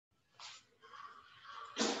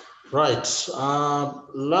Right.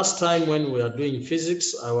 Last time when we were doing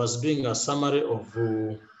physics, I was doing a summary of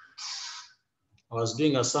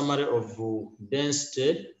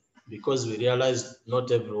density, because we realized not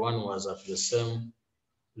everyone was at the same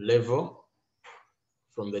level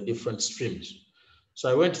from the different streams. So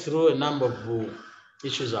I went through a number of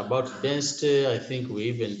issues about density. I think we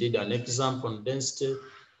even did an example on density.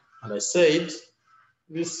 And I said,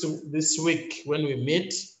 this week when we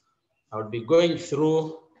meet, I'll be going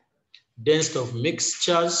through density of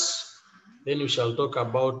mixtures. Then we shall talk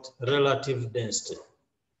about relative density.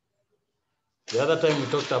 The other time we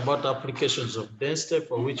talked about applications of density,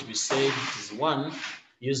 for which we said is one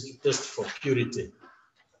used to test for purity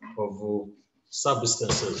of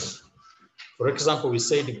substances. For example, we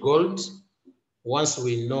said gold. Once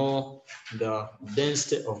we know the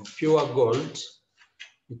density of pure gold,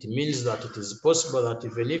 it means that it is possible that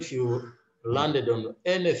even if you landed on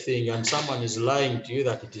anything and someone is lying to you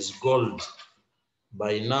that it is gold,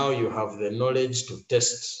 by now you have the knowledge to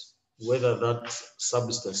test whether that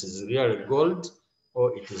substance is really gold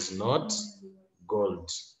or it is not gold.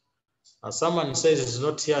 As someone says it's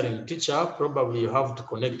not hearing, teacher, probably you have to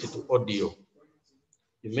connect it to audio.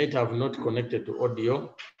 You might have not connected to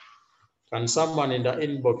audio. Can someone in the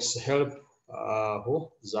inbox help who?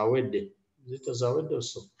 Zawede. Is it a Zawede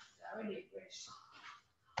also?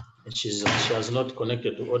 She has not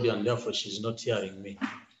connected to audio and therefore she's not hearing me.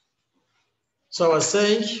 So I was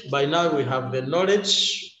saying, by now we have the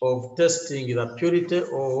knowledge of testing the purity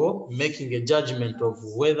or making a judgment of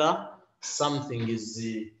whether something is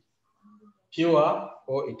pure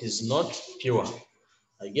or it is not pure.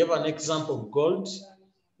 I gave an example of gold.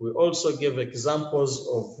 We also gave examples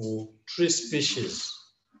of tree species.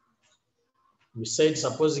 We said,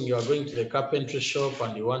 supposing you are going to the carpentry shop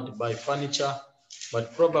and you want to buy furniture,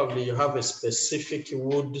 but probably you have a specific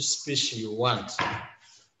wood species you want.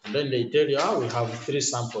 And then they tell you, we have 3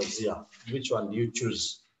 samples here. Which one do you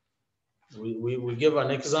choose? We gave an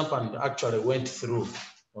example and actually went through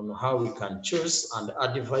on how we can choose and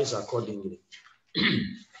advise accordingly.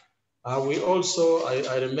 We also,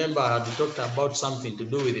 I remember I had talked about something to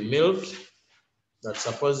do with the milk, that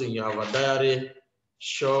supposing you have a dairy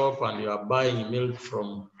shop and you are buying milk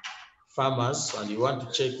from farmers and you want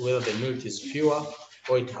to check whether the milk is pure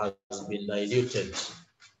or it has been diluted.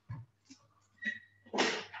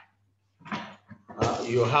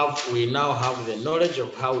 We now have the knowledge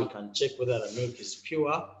of how we can check whether the milk is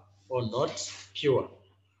pure or not pure.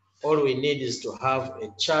 All we need is to have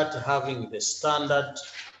a chart having the standard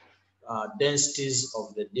densities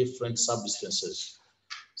of the different substances,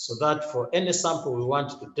 so that for any sample we want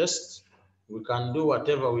to test, we can do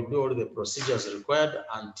whatever we do, all the procedures required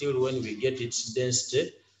until when we get its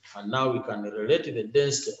density, and now we can relate the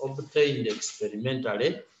density obtained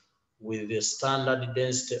experimentally with the standard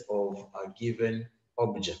density of a given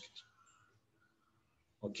object.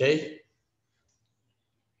 Okay.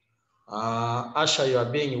 Asha, you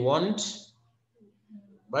are being warned.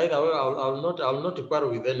 By the way, I'll not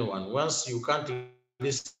quarrel with anyone. Once you can't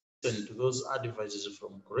listen to those advices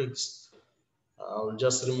from colleagues, I'll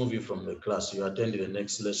just remove you from the class. You attend the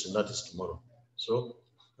next lesson, that is tomorrow. So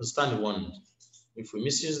stand warned. If we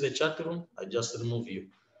misuse the chat room, I just remove you.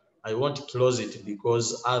 I won't close it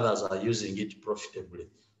because others are using it profitably.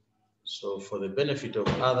 So for the benefit of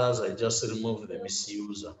others, I just remove the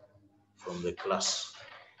misuser from the class.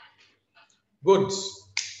 Good.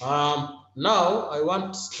 Now I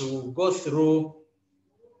want to go through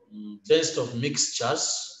density of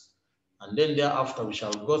mixtures, and then thereafter we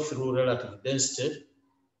shall go through relative density,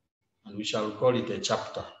 and we shall call it a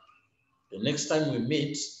chapter. The next time we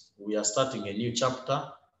meet, we are starting a new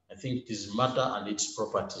chapter. I think it is matter and its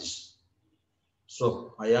properties.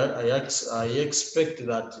 So I expect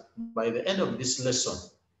that by the end of this lesson,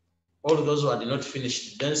 all those who had not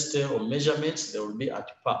finished density or measurements, they will be at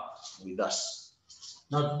par with us.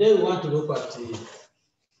 Now today we want to look at the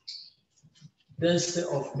density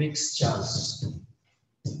of mixtures.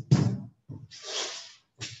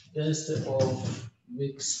 Density of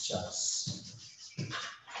mixtures.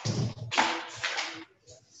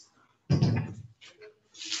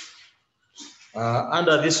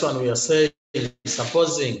 Under this one, we are saying,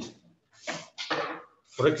 supposing,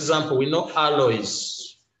 for example, we know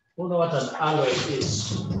alloys. Who know what an alloy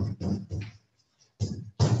is?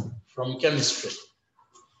 From chemistry.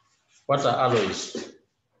 What are alloys?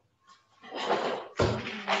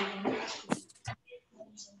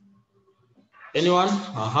 Anyone?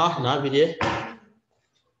 Navide?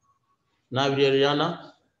 Navide,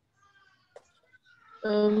 Rihanna?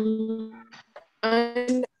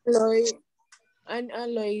 An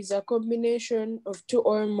alloy is a combination of 2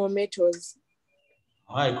 or more metals.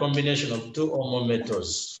 A combination of two or more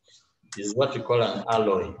metals is what we call an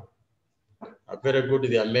alloy. Very good.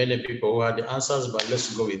 There are many people who had the answers, but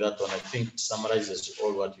let's go with that one. I think it summarizes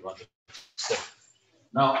all what you want to say.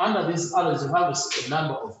 Now, under these alloys, you have a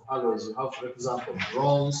number of alloys. You have, for example,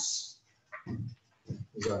 bronze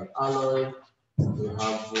is an alloy. We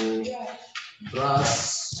have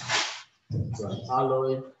brass is an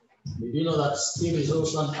alloy. Did you know that steel is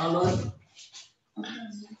also an alloy?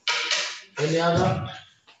 Any other?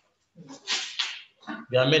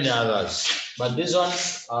 There are many others, but these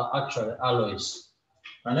ones are actually alloys.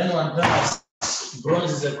 And anyone tell us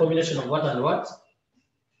bronze is a combination of what and what?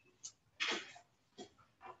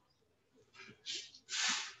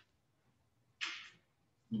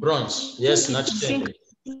 Bronze, yes, naturally.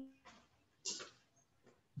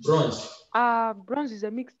 Bronze. Bronze is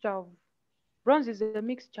a mixture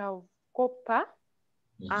of copper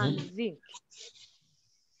and zinc.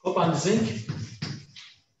 Copper and zinc?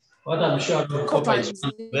 What I'm sure about copper is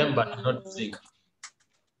one of them, but not zinc.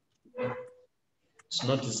 It's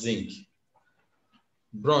not zinc.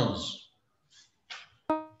 Bronze.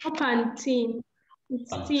 Copper and tin.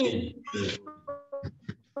 It's tin.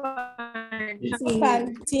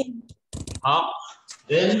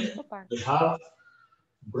 Then we have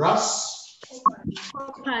brass.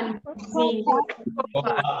 Copper and zinc.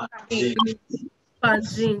 Copper and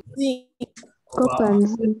zinc. Copper and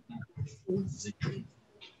zinc.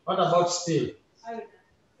 What about steel?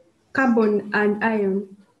 Carbon and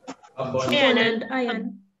iron. Carbon and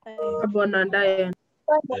iron. Carbon and iron.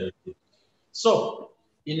 So,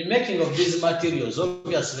 in making of these materials,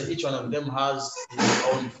 obviously each one of them has its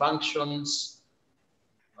own functions,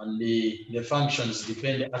 and the functions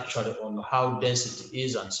depend actually on how dense it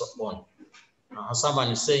is and so on. Now, someone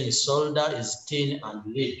is saying solder is tin and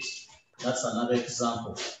lead. That's another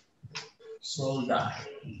example. Solder.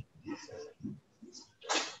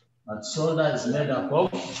 And solder is made up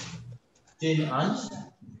of tin and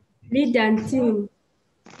lead and tin.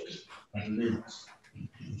 And lead.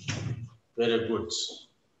 Very good.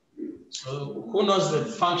 So who knows the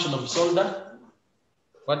function of solder?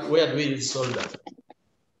 Where do we use solder?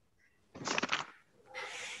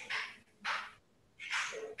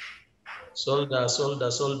 Solder.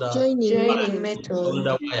 Joining metals.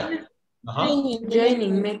 Solder wire.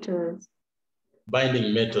 Joining metals.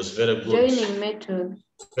 Binding metals, very good. Joining metals.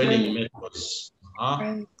 Joining metals.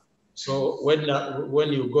 So when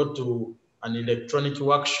you go to an electronic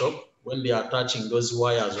workshop, when they are attaching those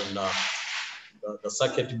wires on the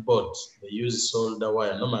circuit board, they use solder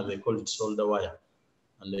wire. Normally they call it solder wire.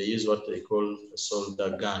 And they use what they call a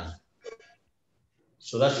solder gun.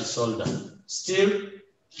 So that is solder. Steel,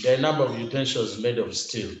 there are a number of utensils made of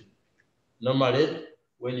steel. Normally,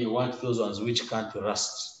 when you want those ones which can't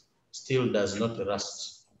rust, steel does not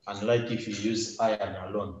rust, unlike if you use iron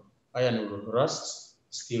alone. Iron will rust,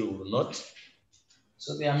 steel will not.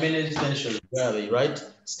 So there are many utensils where they write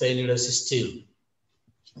stainless steel.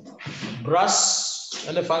 Brass,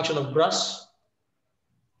 any function of brass?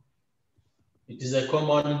 It is a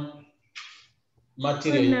common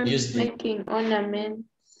material used in making ornaments.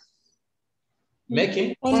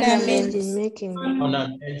 Making? Ornaments.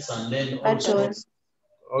 Ornaments, and then also,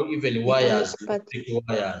 or even wires, electric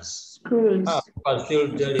wires. Screws. People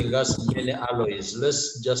still telling us many alloys.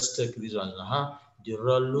 Let's just take this one.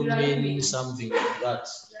 Duralumin, something like that.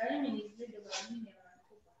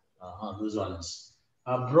 Those ones.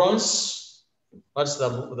 Bronze. What's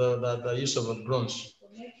the use of a bronze?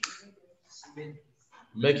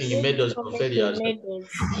 Making medals for failures.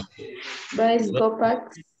 Rice copper.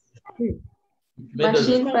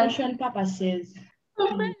 Machine fashion purposes.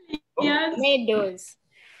 Medals.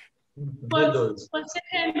 For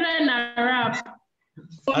secondary rap.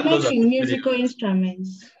 For making musical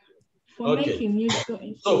instruments. Making musical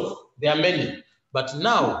instruments. So there are many. But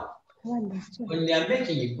now, when they are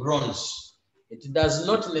making bronze, it does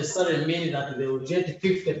not necessarily mean that they will get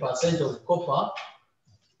 50% of copper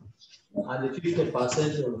and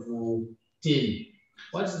 50% of tin.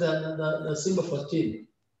 What's the symbol for tin?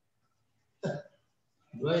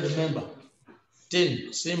 Do I remember?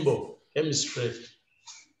 Tin, symbol, chemistry.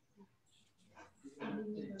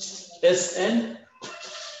 SN?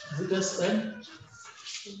 Is it SN?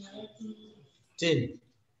 Tin.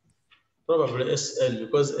 Probably SN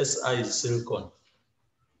because SI is silicon.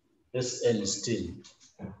 SN is tin.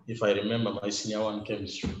 If I remember my senior one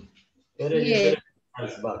chemistry. Very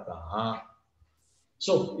nice back.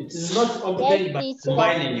 So it is not obtained by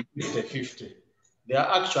combining 50-50. They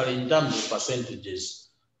are actually in terms of percentages.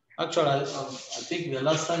 Actually, I think the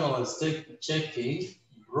last time I was checking,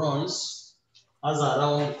 bronze has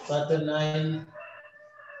around 39%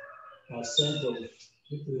 of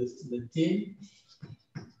the tin,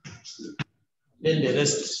 then the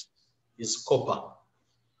rest is copper.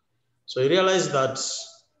 So you realize that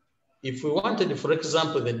if we wanted, for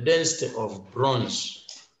example, the density of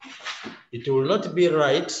bronze, it will not be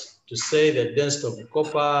right to say the density of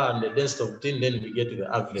copper and the density of tin, then we get the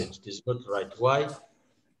average. It is not right. Why?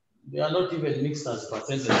 They are not even mixed as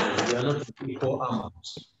percentages. They are not equal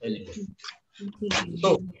amounts anyway.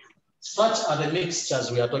 So such are the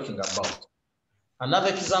mixtures we are talking about. Another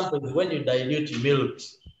example is when you dilute milk.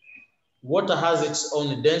 Water has its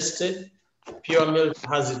own density. Pure milk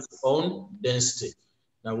has its own density.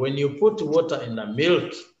 Now, when you put water in the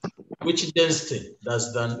milk, which density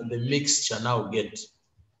does the mixture now get?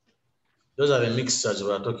 Those are the mixtures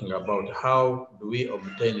we are talking about. How do we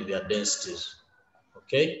obtain their densities?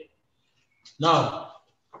 Okay. Now,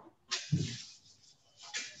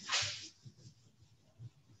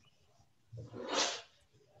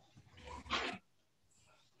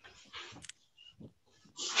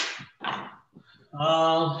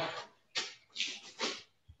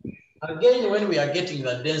 again, when we are getting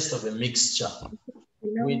the density of a mixture,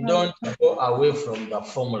 we don't go away from the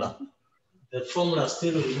formula. The formula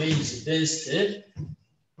still remains density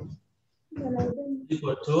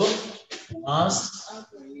equal to mass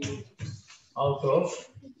out of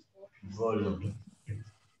volume.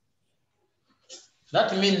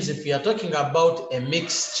 That means if we are talking about a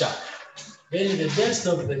mixture, then the density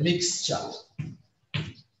of the mixture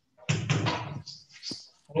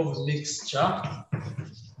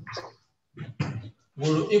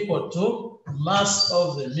will equal to mass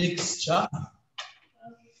of the mixture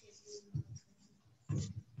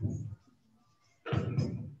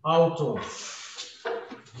out of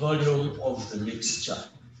volume of the mixture.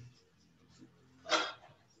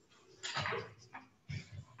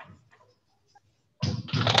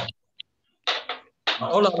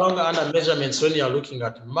 All along under measurements, when you are looking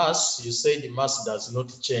at mass, you say the mass does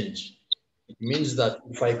not change. It means that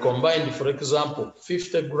if I combine, for example,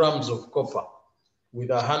 50 grams of copper with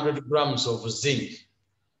 100 grams of zinc,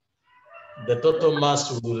 the total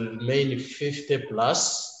mass will remain 50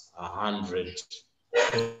 plus 100.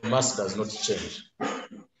 The mass does not change.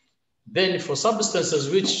 Then for substances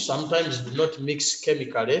which sometimes do not mix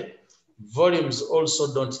chemically, volumes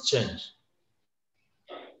also don't change.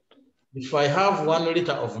 If I have 1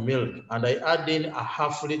 liter of milk and I add in a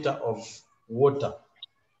half liter of water,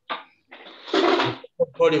 the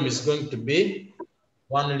volume is going to be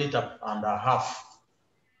 1 liter and a half.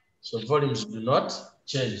 So volumes do not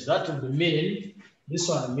change. That would mean, this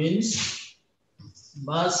one means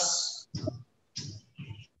mass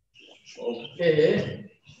of A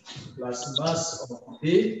plus mass of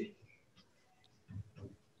B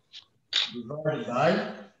divided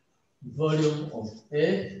by volume of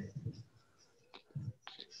A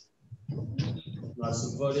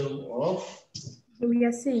plus volume of. We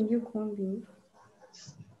are saying you combine.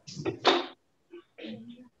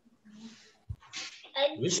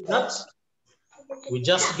 With that, we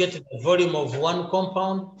just get the volume of one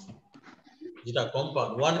compound,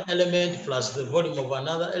 one element plus the volume of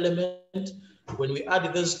another element. When we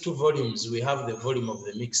add those two volumes, we have the volume of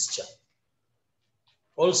the mixture.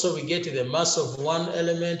 Also, we get the mass of one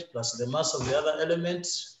element plus the mass of the other element.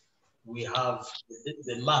 We have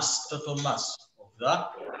the mass, total mass of the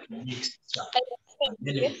mixture. And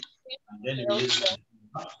then we use it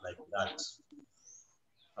like that.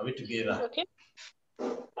 Are we together? Okay.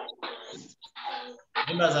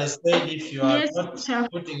 Remember, as I said, if you are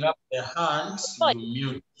not putting up the hands, you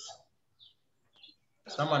mute.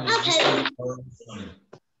 Someone is listening.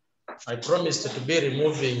 I promised to be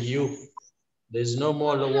removing you. There's no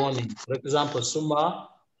more warning. For example, Suma,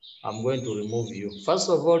 I'm going to remove you. First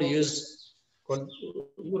of all, you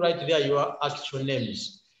write there your actual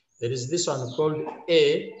names. There is this one called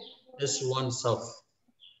AS1 South.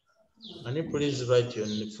 Can you please write your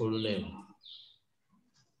full name?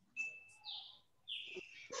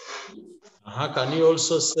 Can you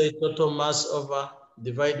also say total mass over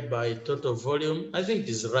divide by total volume? I think it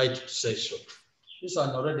is right to say so. This one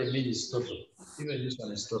already means total. Even this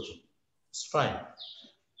one is total. It's fine.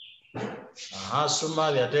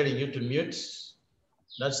 Suma, they are telling you to mute.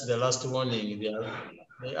 That's the last warning.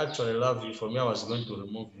 They actually love you. For me, I was going to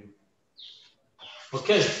remove you.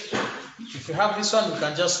 Okay. If you have this one, you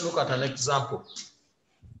can just look at an example.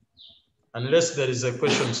 Unless there is a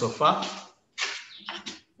question so far.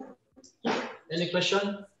 Any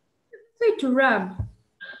question? Say to rub.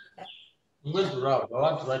 I'm going to rub. I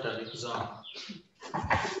want to write an example.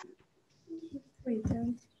 Wait.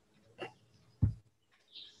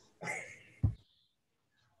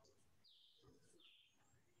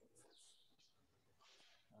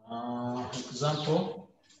 Example.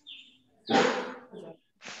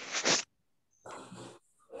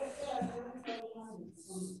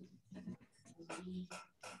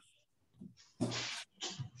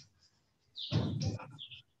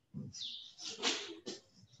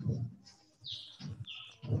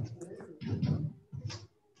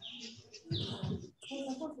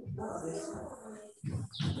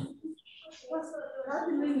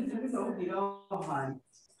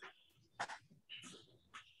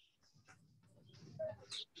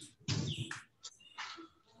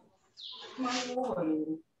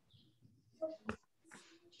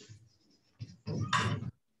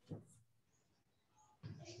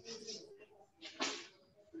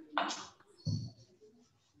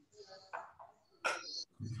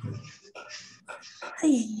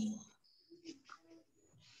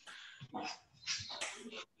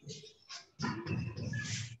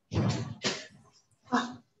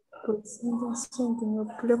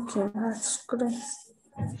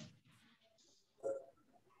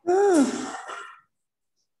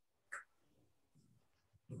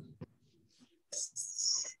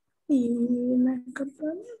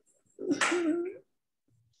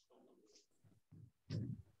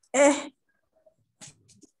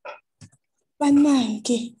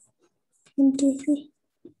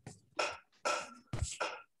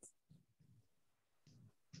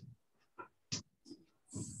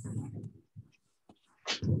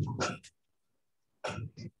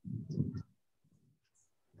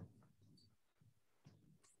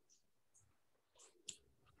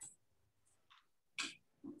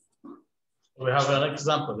 We have an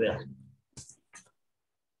example there.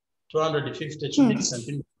 250 cubic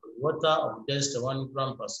centimeters of water of density 1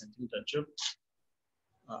 gram per centimeter cube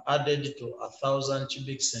added to 1,000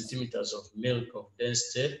 cubic centimeters of milk of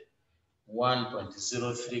density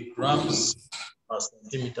 1.03 grams per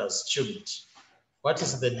centimeters cubed. What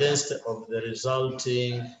is the density of the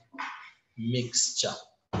resulting mixture?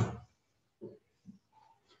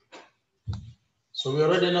 So we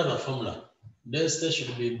already know the formula. Density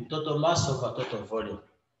should be total mass over total volume.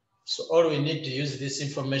 So all we need to use this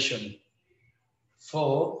information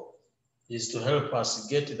for is to help us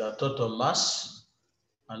get the total mass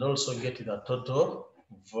and also get the total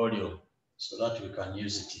volume so that we can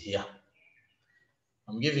use it here.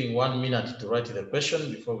 I'm giving 1 minute to write the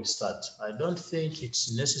question before we start. I don't think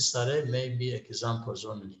it's necessary, maybe examples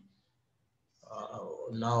only.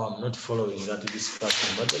 Now I'm not following that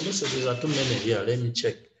discussion, but the messages are too many here. Let me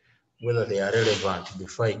check whether they are relevant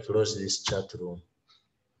before I close this chat room.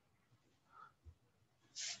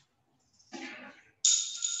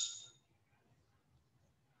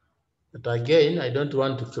 But again, I don't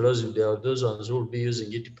want to close if there are those ones who will be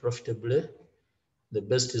using it profitably. The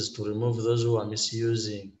best is to remove those who are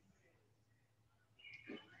misusing.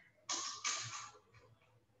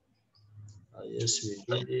 Yes,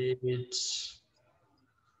 we did it.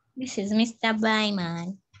 This is Mr.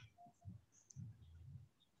 Baiman.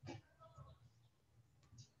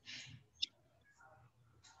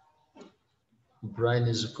 Brine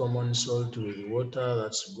is common salt with water.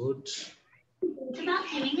 That's good. It's about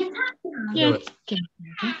doing a task. Yeah.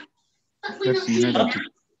 But we're not doing that.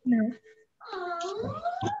 No. Oh,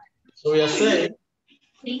 So we are saying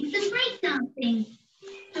doing some breakdancing.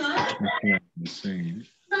 That's what I'm saying.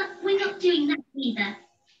 But we're not doing that either.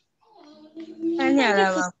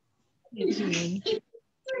 It's running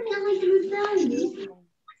through those.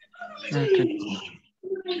 Okay.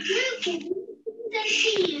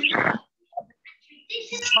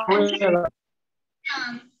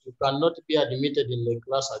 you cannot be admitted in the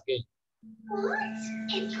class again. What?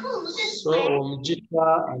 It's called a So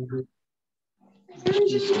Mjita and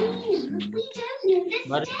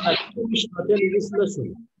Marina, you wish to attend this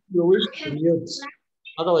lesson. You wish to mute.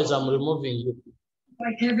 Otherwise, I'm removing you.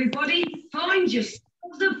 Right, everybody, find your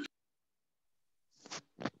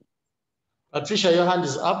Patricia, your hand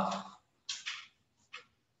is up.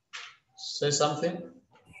 Say something.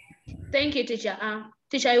 Thank you, teacher.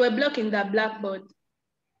 Teacher, you were blocking the blackboard.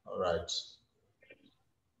 All right.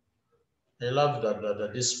 I love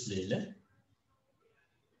the discipline. Eh?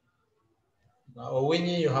 Now,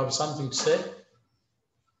 Winnie, you have something to say?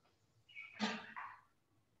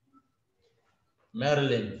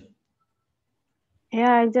 Marilyn.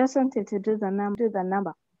 Yeah, I just wanted to do the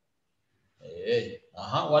number. Hey,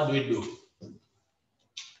 what do we do?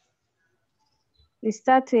 We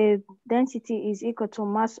start with density is equal to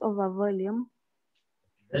mass over volume.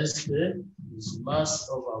 Density is mass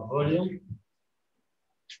over volume.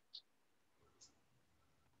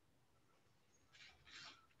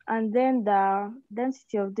 And then the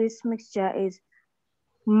density of this mixture is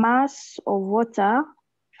mass of water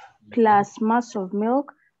plus mass of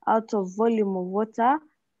milk out of volume of water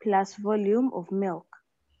plus volume of milk.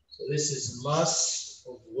 So this is mass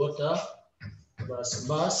of water plus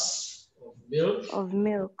mass of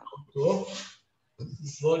milk.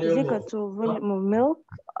 Volume is equal to volume of milk,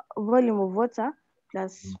 volume of water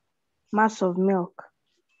plus mass of milk.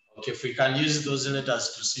 Okay, if we can use those letters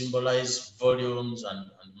to symbolize volumes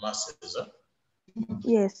and masses. Huh?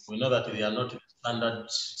 Yes. We know that they are not standard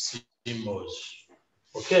symbols.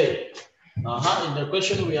 Okay. In the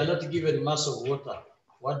question, we are not given mass of water.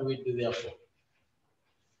 What do we do therefore?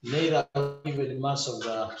 Neither are we given mass of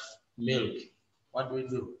the milk. What do we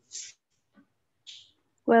do?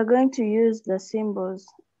 We're going to use the symbols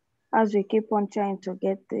as we keep on trying to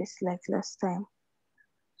get this like last time.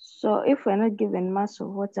 So if we're not given mass of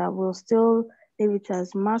water, we'll still leave it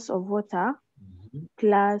as mass of water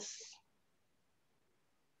plus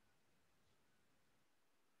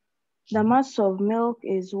the mass of milk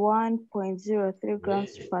is 1.03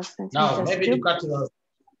 grams per Now, centimeter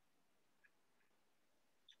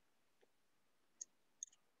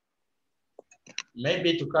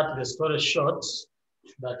maybe cube. to cut the story short,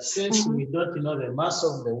 that since we don't know the mass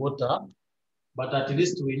of the water, but at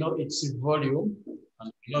least we know its volume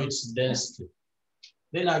and we know its density.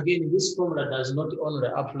 Then again, this formula does not only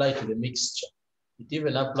apply to the mixture, it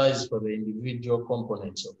even applies for the individual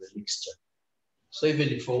components of the mixture. So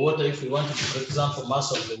even for water, if we wanted to, for example,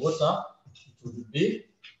 mass of the water, it would be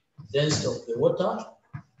density of the water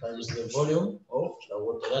times the volume of the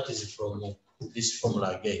water. That is from this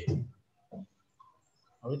formula again.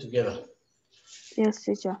 Are we together? Yes,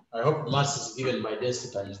 teacher. I hope mass is given by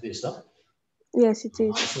density times this, huh? Yes, it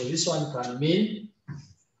is. So this one can mean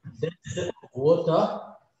density of water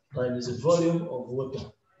times the volume of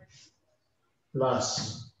water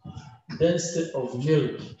plus density of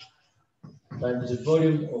milk times the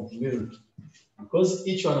volume of milk. Because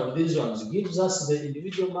each one of these ones gives us the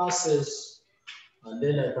individual masses, and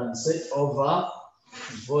then I can say over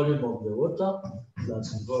volume of the water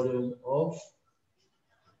plus volume of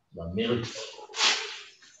the milk.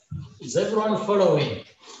 Is everyone following?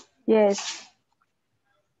 Yes.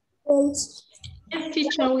 Yes,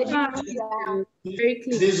 teacher, we are. Very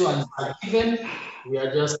clear. These ones are given, we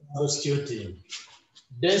are just substituting.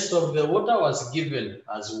 Density of the water was given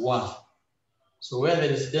as 1. So where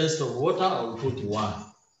there is density of water, I will put 1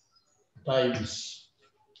 times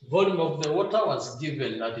volume of the water was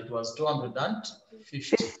given that it was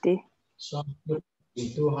 250. So I put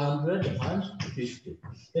 250.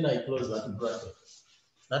 Then I close that bracket.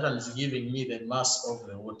 That one is giving me the mass of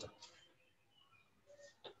the water.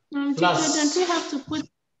 Teacher, don't we have to put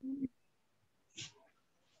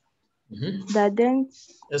the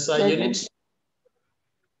dense SI units?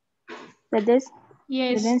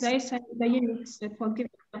 Yes, the units that were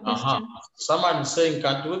given the question. Someone is saying,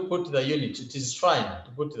 can't we put the units? It is fine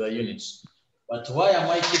to put the units. But why am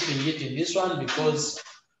I keeping it in this one? Because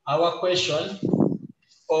our question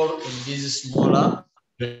all in these smaller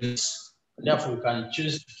units. Therefore, we can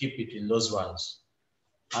choose to keep it in those ones.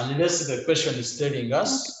 Unless the question is telling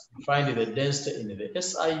us, find the density in the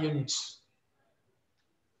SI units.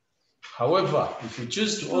 However, if you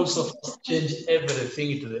choose to also change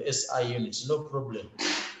everything to the SI units, no problem.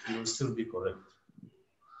 You will still be correct.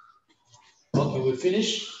 Okay, we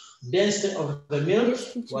finish. Density of the milk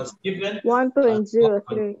was given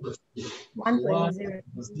 1.03.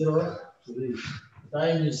 1.03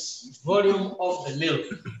 times volume of the milk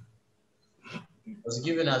was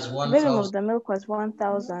given as 1,000. Volume of the milk was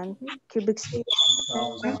 1,000 cubic feet.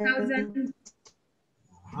 1,000.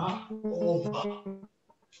 Over.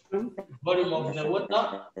 Volume of the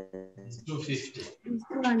water is 250.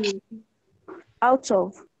 Out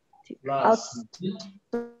of. Plus.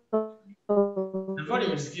 The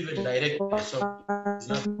volume is given directly, so it's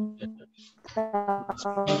not.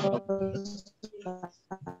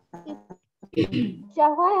 So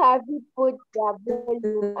why have you put the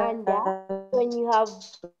volume under when you have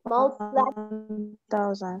multiplied?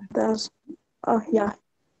 1,000. Oh, yeah.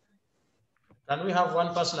 Can we have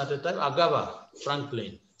one person at a time? Agava,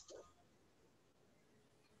 Franklin.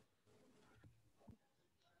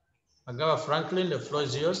 Agava, Franklin, the floor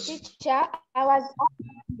is yours. Teacher, I was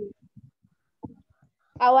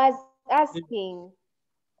asking,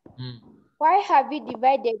 why have you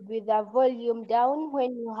divided with the volume down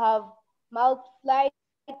when you have multiplied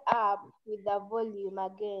up with the volume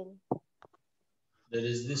again? There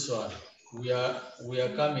is this one. We are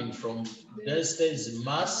coming from density is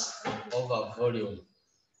mass over volume.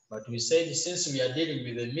 But we said since we are dealing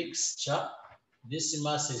with a mixture, this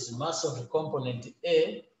mass is mass of component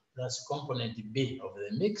A plus component B of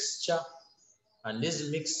the mixture. And this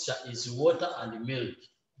mixture is water and milk.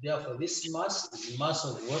 Therefore, this mass is mass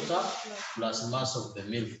of water plus mass of the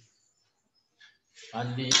milk.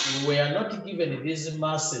 And we are not given these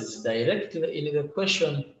masses directly in the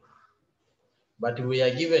question, but we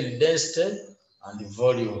are given density and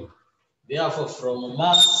volume. Therefore, from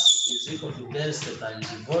mass is equal to density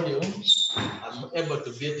times volume, I'm able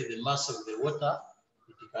to get the mass of the water.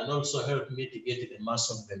 It can also help me to get the mass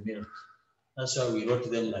of the milk. That's why we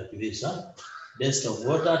wrote them like this. Huh? Density of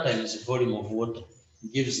water times volume of water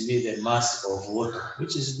gives me the mass of water,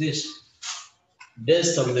 which is this.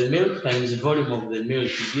 Density of the milk times volume of the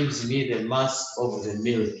milk gives me the mass of the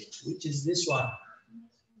milk, which is this one.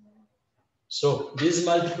 So these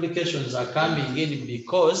multiplications are coming in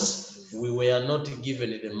because we were not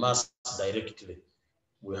given the mass directly.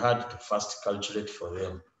 We had to first calculate for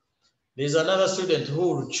them. There's another student who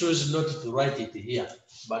will choose not to write it here,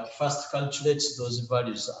 but first calculates those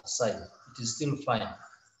values aside. It is still fine.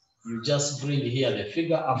 You just bring here the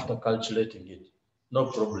figure after calculating it. No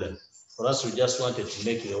problem. For us, we just wanted to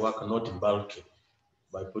make the work not bulky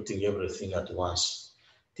by putting everything at once.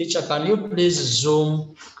 Teacher, can you please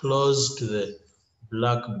zoom close to the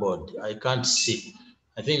blackboard? I can't see.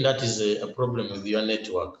 I think that is a problem with your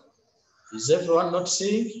network. Is everyone not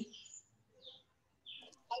seeing?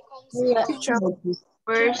 We're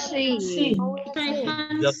seeing. I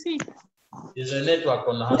can see. There's a network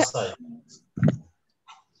on her side.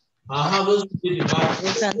 Those who did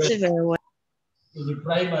the in the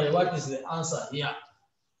primary, what is the answer here?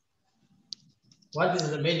 What is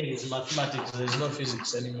the meaning is mathematics? There is no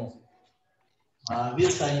physics anymore.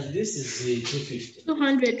 This time, this is the 250.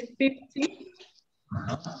 250.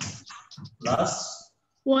 Plus?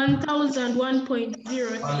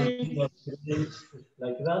 1001.03.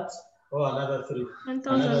 Like that? Or another 3?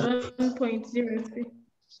 1001.03.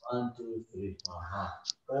 1, 2, 3.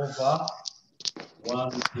 Over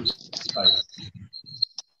 155.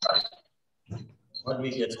 What do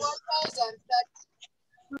we get?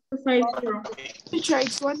 150. Teacher,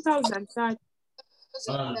 it's 1,030.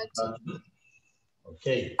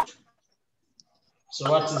 Okay.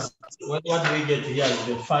 So what do we get here is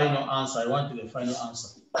the final answer. I want the final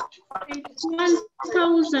answer. It's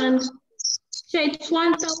 1,000. It's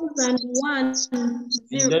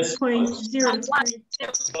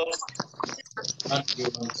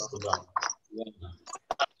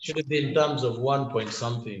 1,001.03. Should be in terms of 1 point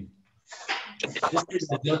something. This is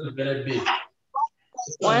not very big.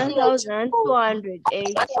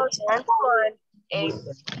 1,208.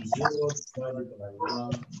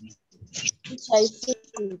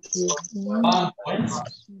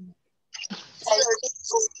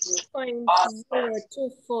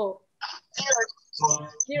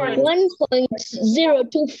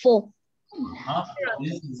 1.024.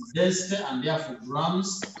 This is density and therefore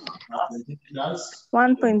grams.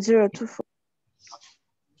 1.024.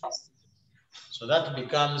 So that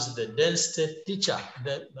becomes the density. Teacher,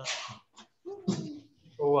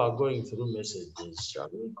 who are going through messages, shall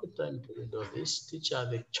we put time to read all this? Teacher,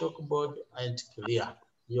 the chalkboard ain't clear.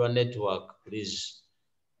 Your network, please.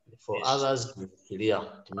 For others, it's clear.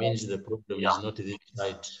 It means the problem is not this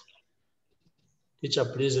side. Teacher,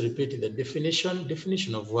 please repeat the definition.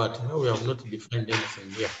 Definition of what? No, we have not defined anything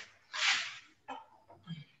here.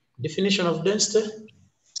 Definition of density.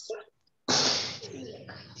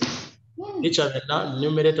 Teacher, the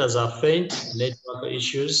numerators are faint. Network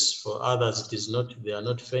issues. For others, it is not. They are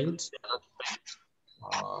not faint.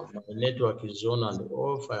 My network is on and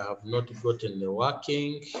off. I have not gotten the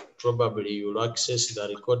working. Probably you will access the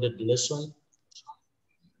recorded lesson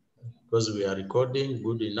because we are recording.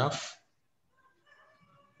 Good enough.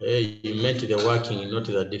 Hey, you meant the working, not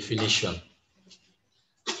the definition.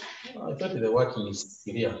 I thought the working is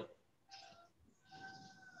clear.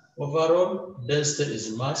 Overall, density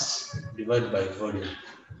is mass divided by volume.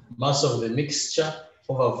 Mass of the mixture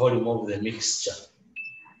over volume of the mixture.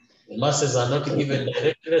 The masses are not given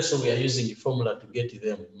directly, so we are using the formula to get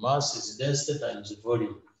them. Mass is density times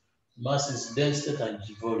volume. Mass is density times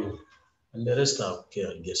volume. And the rest are okay,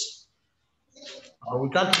 I guess. We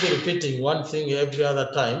can't be repeating one thing every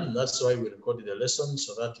other time. That's why we recorded the lesson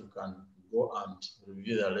so that you can go and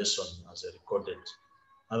review the lesson as a recorded.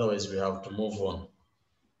 Otherwise, we have to move on.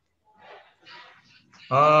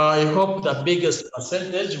 I hope the biggest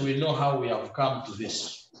percentage, we know how we have come to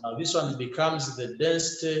this. Now, this one becomes the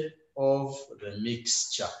density of the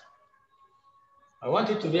mixture. I want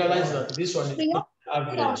you to realize that this one is not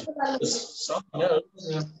average.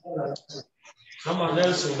 Someone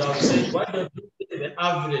else would have said, why don't you get the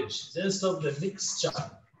average density of the mixture?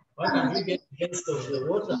 Why can't we get the density of the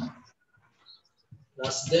water?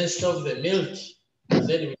 That's density of the milk. And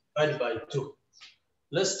then we divide by 2.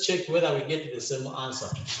 Let's check whether we get the same answer.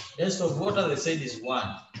 Density of water, they said is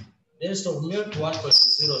 1. Density of milk,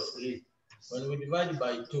 1.03. When we divide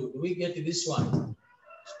by 2, do we get this one?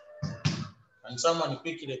 Can someone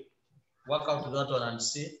quickly work out that one and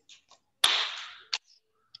see?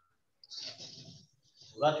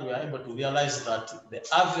 That we are able to realize that the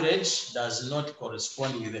average does not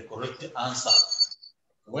correspond with the correct answer.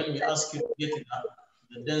 When we ask you to get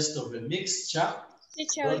the density of a mixture.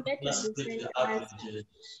 Don't just take the average.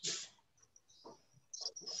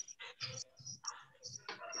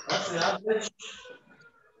 What's the average?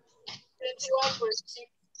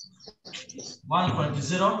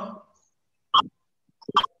 1.0.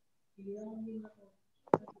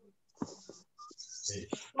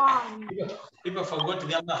 People forgot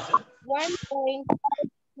their math. 1.2.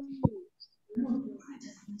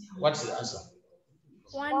 What's the answer?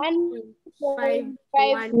 1.015.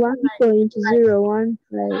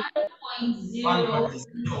 1.015.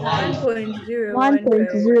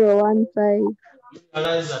 1.015.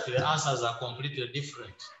 Realize that the answers are completely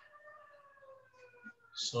different.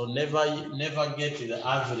 So never get to the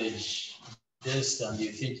average density and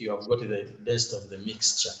you think you have got the density of the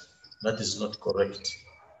mixture. That is not correct.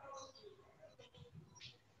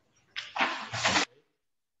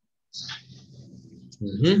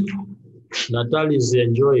 Natalie is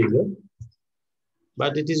enjoying it.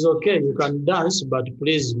 But it is okay, you can dance, but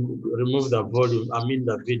please remove the volume,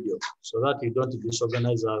 the video, so that you don't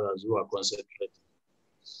disorganize others who are concentrating.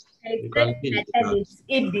 You can feel it's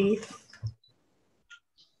Edie.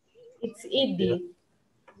 It's Edie.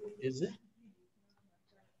 Yeah. Is it?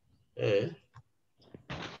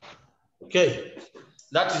 Okay,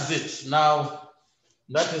 that is it. Now,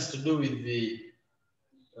 that is to do with the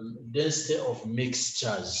density of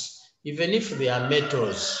mixtures. Even if they are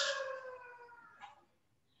metals,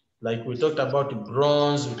 like we talked about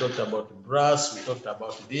bronze, we talked about brass, we talked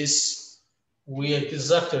about this, we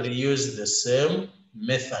exactly use the same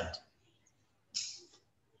method.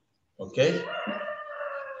 Okay?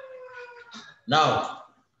 Now,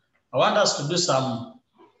 I want us to do some,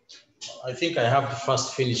 I think I have to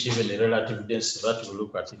first finish even the relative density, that we'll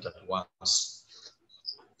look at it at once.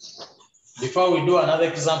 Before we do another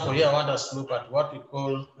example here, I want us to look at what we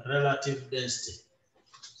call relative density.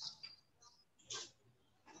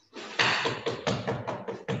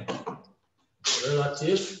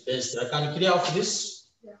 Relative density. I can clear off this.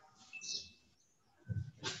 Yeah.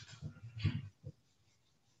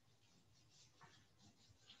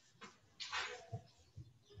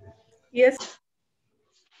 Yes.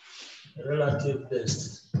 Relative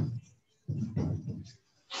density.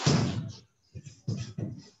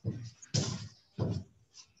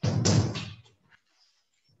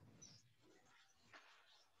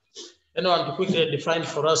 Anyone to quickly define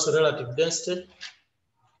for us relative density?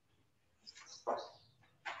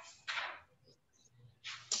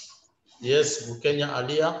 Yes, Bukenya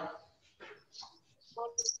Alia.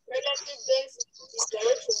 Relative density is the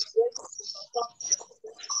ratio of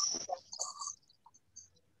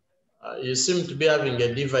You seem to be having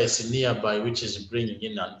a device nearby which is bringing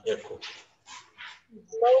in an echo.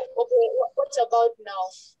 No, okay, what about now?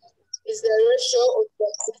 Is the ratio of the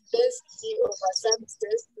density of a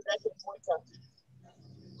substance to that of water.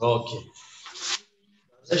 Okay.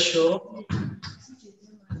 Ratio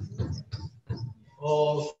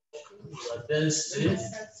of the density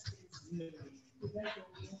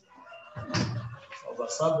of a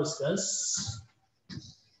substance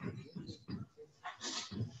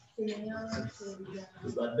to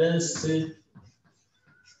the density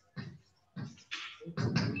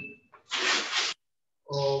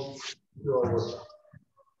of pure water.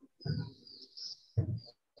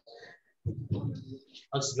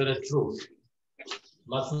 That's very true.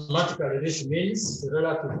 Mathematically, this means the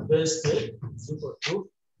relative density is equal to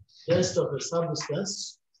density of a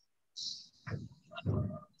substance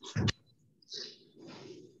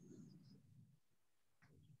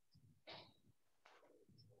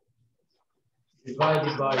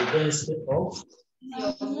divided by density of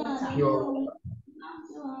pure water.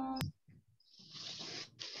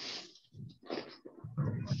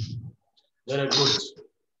 Very good.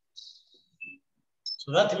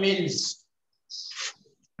 So that means,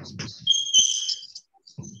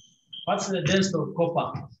 what's the density of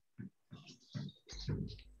copper?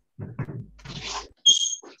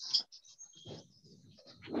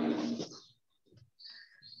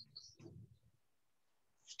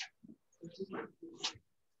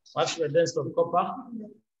 What's the density of copper?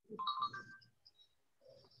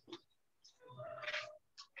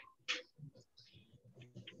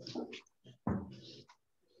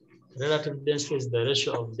 Relative density is the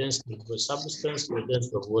ratio of density of a substance to the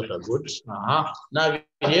density of water. Good. Now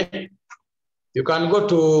here, you can go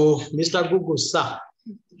to Mr. Google, sir.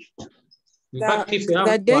 In fact, if you have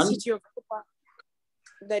the density of copper,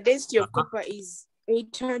 the density of copper is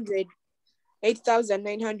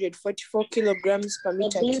 8,944 kilograms per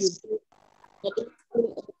meter cube.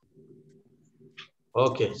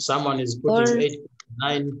 Okay, someone is putting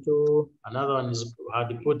 8.92, another one is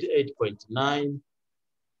had put 8.9.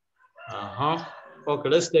 Okay,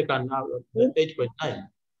 let's take an 8.9.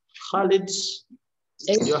 Khalid,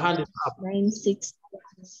 your hand is up. 9.6.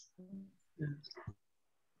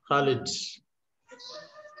 Khalid.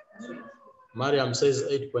 Mariam says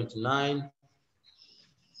 8.9.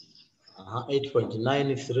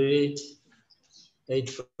 8.93.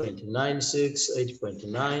 8.96.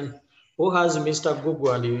 8.9. Who has Mr.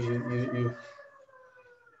 Google and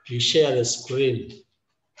you share the screen?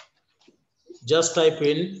 Just type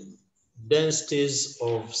in densities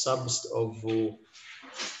of substances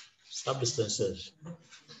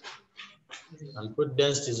and put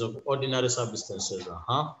densities of ordinary substances.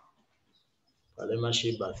 Palema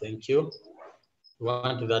Shiba, thank you. You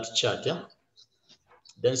want that chart, yeah?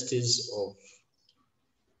 Densities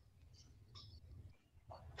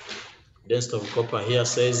of copper here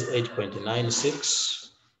says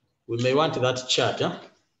 8.96. We may want that chart, yeah?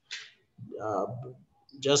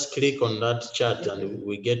 Just click on that chart and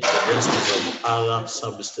we get the densities of other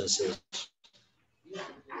substances.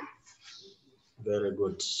 Very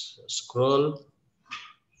good. Scroll.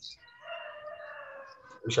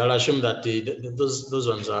 We shall assume that those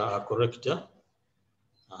ones are correct. Yeah?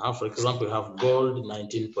 For example, we have gold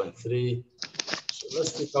 19.3. So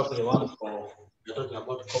let's take out the one we're talking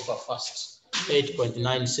about copper first,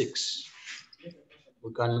 8.96.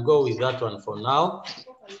 We can go with that one for now.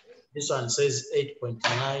 This one says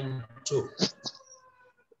 8.92,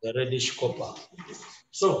 the reddish copper.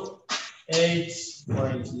 So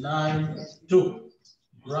 8.92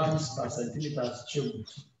 grams per centimeter cubed.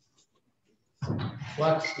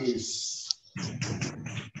 What is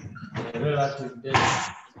the relative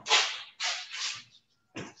density?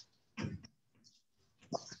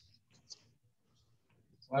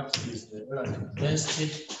 What is the relative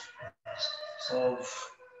density of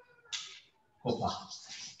copper?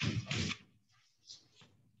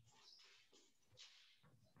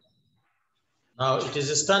 Now, it is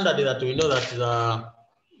a standard that we know that the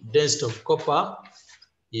density of copper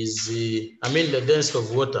is, the density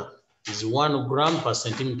of water is 1 gram per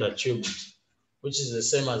centimeter cubed, which is the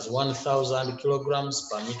same as 1,000 kilograms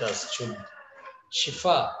per meters cubed.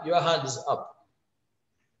 Shifa, your hand is up.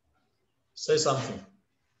 Say something.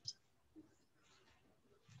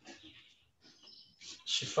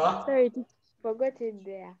 Shifa? Sorry, forgot it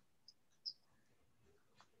there.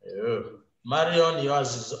 Marion,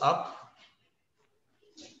 yours is up.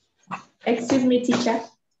 Excuse me, teacher.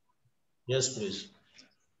 Yes, please.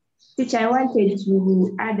 Teacher, I wanted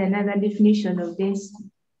to add another definition of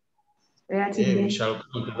density. Relative We density. shall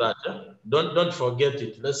come to that. Don't forget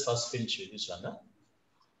it. Let's first finish with this one.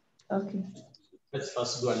 Okay. Let's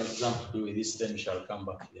first do an example with this, then we shall come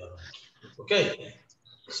back to the other one. Okay.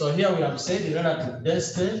 So here we have said the relative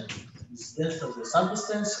density is density of the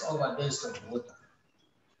substance over density of water.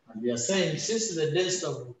 And we are saying since the density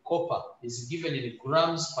of copper is given in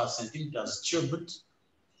grams per centimeters cubed,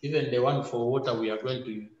 even the one for water, we are going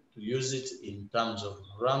to use it in terms of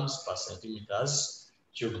grams per centimeters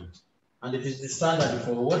cubed. And it is the standard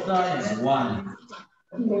for water is 1.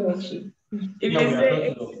 If you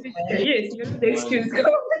say, yes, you know the excuse. Go.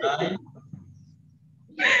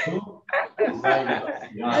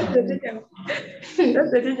 That's the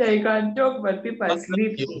teacher. You can talk, but people are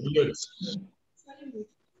sleeping.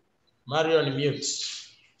 Marion, mute.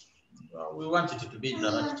 We want it to be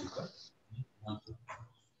interactive.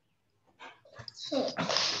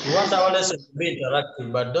 We want our lesson to be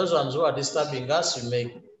interactive, but those ones who are disturbing us, we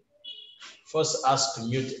may force us to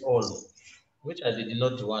mute all, which I did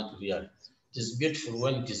not want really. It is beautiful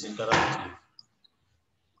when it is interactive.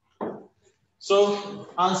 So,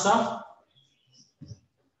 answer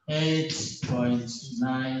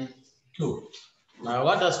 8.92. Now, I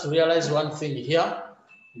want us to realize one thing here,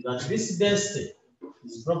 that this density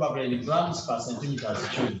is probably in grams per centimeter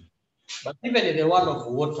cubed. But even in the one of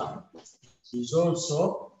water is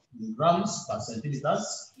also in grams per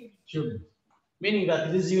centimeters cubed, meaning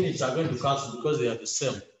that these units are going to cancel because they are the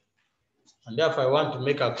same. And therefore, I want to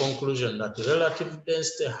make a conclusion that relative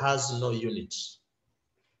density has no units.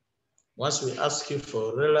 Once we ask you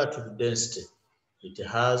for relative density, it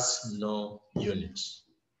has no units.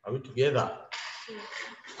 Are we together?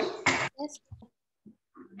 Yes.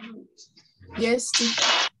 Yes.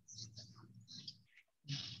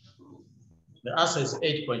 The answer is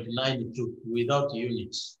 8.92 without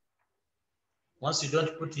units. Once you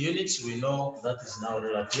don't put units, we know that is now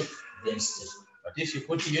relative density. But if you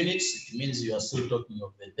put units, it means you are still talking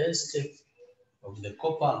of the density of the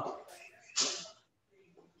copper.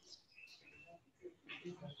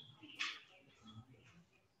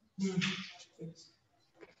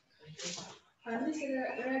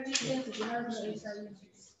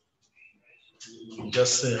 You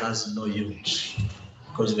just say has no unit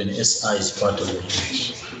because when SI is part of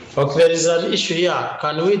it. Okay, there is an issue here.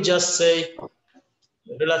 Can we just say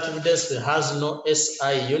relative density has no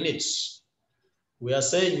SI units? We are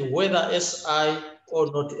saying whether SI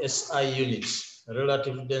or not SI units,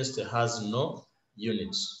 relative density has no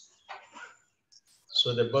units.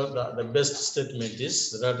 So the best statement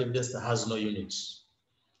is the relative density has no units.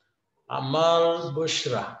 Amal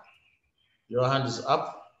Bushra, your hand is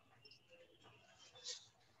up.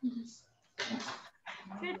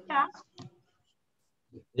 Teacher,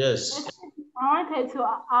 Yes.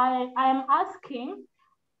 I am asking,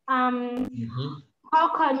 how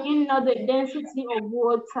can you know the density of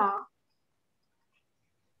water?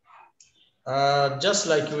 Just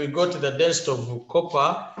like we got the density of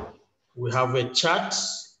copper, we have a chart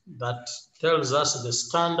that tells us the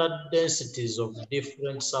standard densities of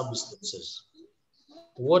different substances,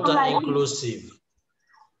 water inclusive.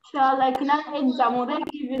 So like in an exam, will they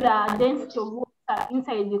give you the density of water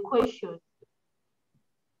inside the question?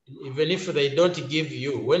 Even if they don't give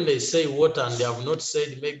you, when they say water and they have not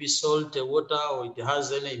said maybe salt water or it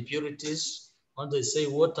has any impurities, when they say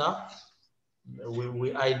water,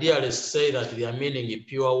 we ideally say that they are meaning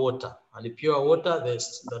pure water. And pure water,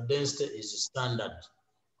 the density is standard.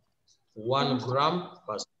 1 gram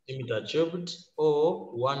per centimeter cubed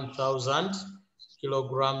or 1,000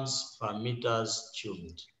 kilograms per meters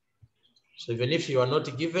cubed. So even if you are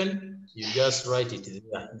not given, you just write it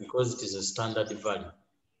there because it is a standard value.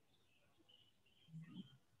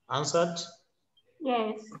 Answered?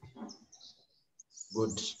 Yes.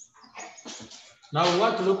 Good. Now we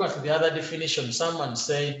want to look at the other definition. Someone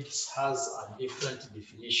said it has a different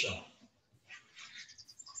definition.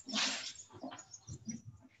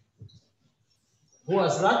 Who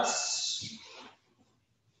was that?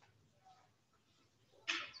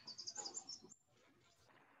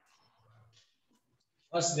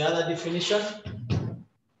 What's the other definition?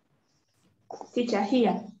 Teacher,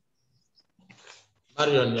 here.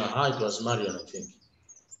 Marion, it was Marion, I think.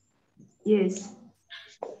 Yes.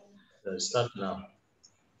 Start now.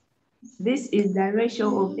 This is the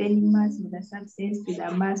ratio of any mass of the substance to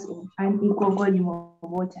the mass of an equal volume of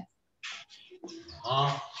water.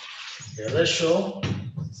 The ratio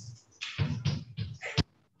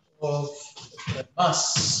of the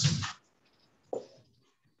mass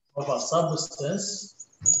of a substance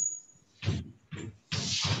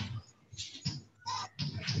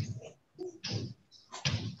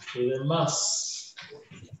to the mass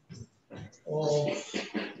of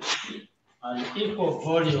an equal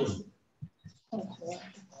volume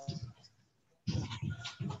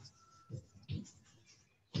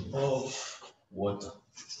of water.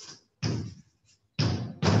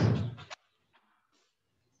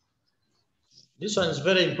 This one is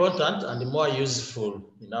very important and more useful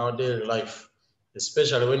in our daily life,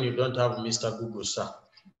 especially when you don't have Mr. Google, sir.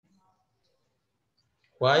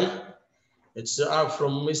 Why? It's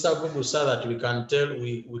from Mr. Google, sir, that we can tell,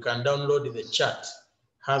 we can download the chart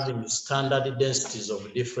having standard densities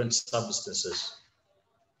of different substances.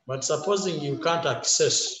 But supposing you can't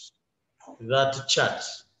access that chart,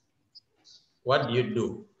 what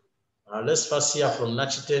do? Let's first hear from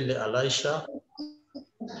Nachite and Elisha.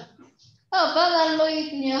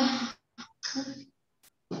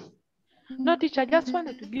 No, teacher, I just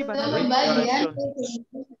wanted to give another information.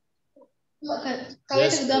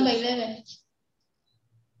 Yes,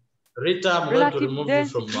 Rita, I'm going to remove you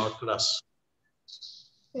from our class.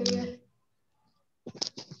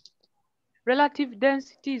 Relative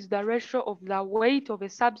density is the ratio of the weight of a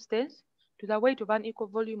substance to the weight of an equal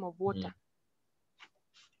volume of water.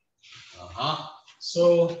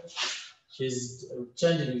 So she's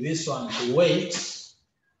changing this one to weight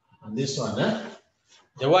and this one.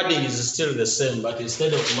 The wording is still the same, but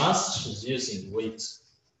instead of mass, she's using weight.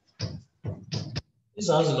 This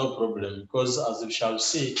has no problem because, as we shall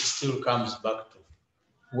see, it still comes back to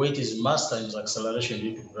weight is mass times acceleration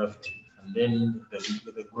due to gravity. And then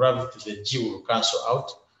the gravity, the G will cancel out.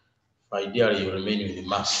 Ideally, you remain with the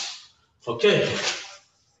mass. Okay.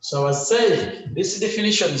 So I was saying, this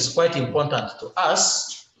definition is quite important to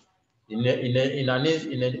us in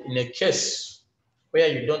a case where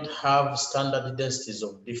you don't have standard densities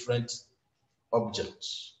of different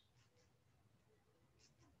objects.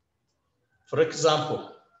 For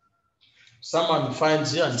example, someone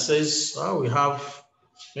finds here and says, oh,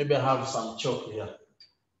 maybe I have some chalk here.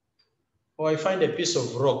 Or I find a piece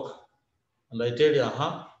of rock and I tell you,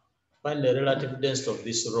 find the relative density of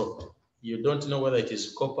this rock. You don't know whether it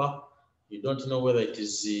is copper, you don't know whether it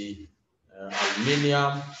is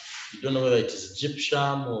aluminium, you don't know whether it is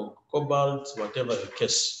gypsum or cobalt, whatever the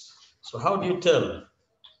case. So how do you tell?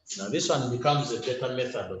 Now this one becomes a better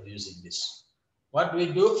method of using this. What we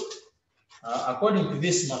do, according to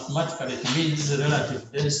this mathematically, it means the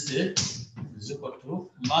relative density is equal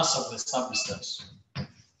to mass of the substance.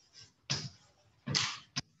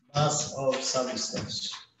 Mass of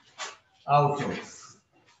substance out of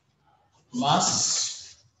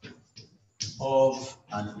mass of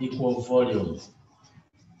an equal volume.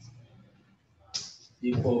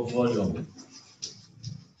 Equal volume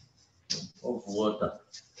of water.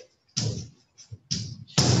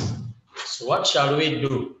 So what shall we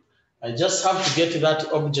do? I just have to get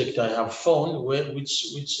that object I have found,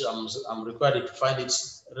 which I'm required to find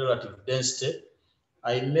its relative density.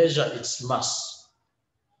 I measure its mass,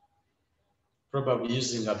 probably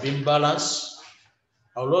using a beam balance.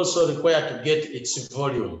 I will also require to get its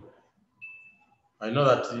volume. I know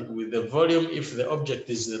that with the volume, if the object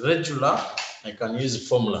is regular, I can use the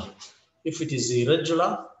formula. If it is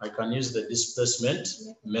irregular, I can use the displacement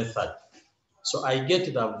method. So I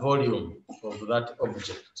get the volume of that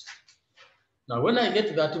object. Now, when I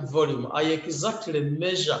get that volume, I exactly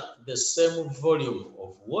measure the same volume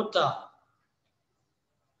of water.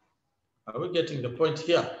 Are we getting the point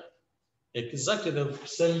here? Exactly the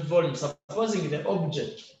same volume. Supposing the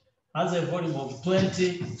object has a volume of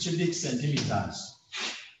 20 cubic centimeters,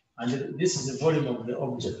 and this is the volume of the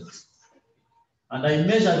object. And I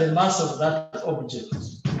measure the mass of that object.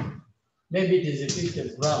 Maybe it is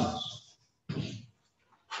 50 grams.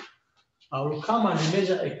 I will come and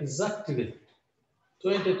measure exactly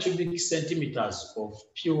 20 cubic centimeters of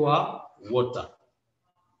pure water.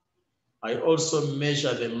 I also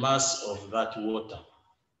measure the mass of that water.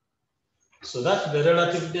 So that the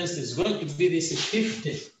relative density is going to be this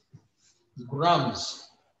 50 grams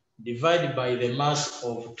divided by the mass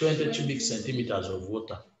of 20 cubic centimeters of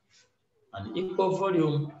water. And equal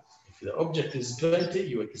volume, if the object is 20,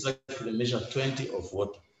 you exactly measure 20 of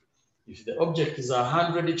water. If the object is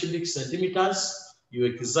 100 cubic centimeters, you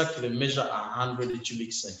exactly measure 100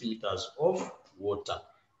 cubic centimeters of water.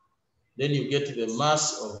 Then you get the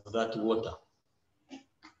mass of that water.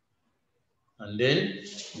 And then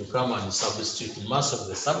you come and substitute the mass of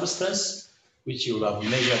the substance, which you will have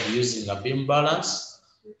measured using a beam balance,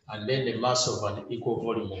 and then the mass of an equal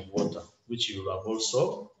volume of water, which you will have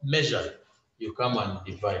also measured. You come and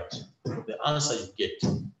divide. The answer you get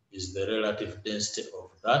is the relative density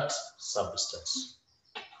of that substance.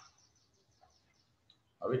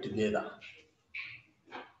 Are we together?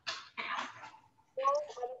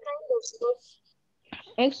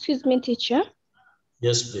 Excuse me, teacher.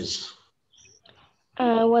 Yes, please.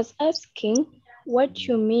 I was asking what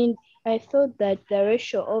you mean. I thought that the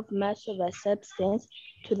ratio of mass of a substance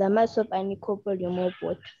to the mass of an equal volume of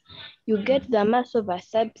water. You get the mass of a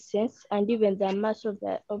substance and even the mass of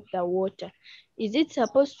the water. Is it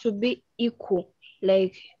supposed to be equal?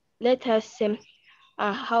 Like, let us say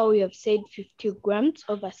how we have said 50 grams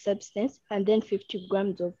of a substance and then 50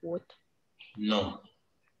 grams of water. No.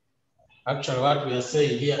 Actually, what we are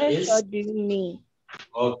saying here is... What do you mean?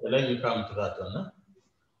 Okay, let me come to that one. Huh?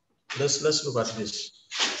 Let's look at this.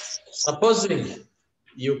 Supposing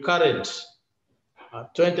you carried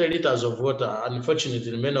 20 liters of water.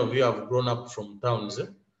 Unfortunately, many of you have grown up from towns.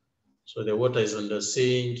 So the water is on the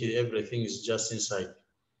sink, everything is just inside.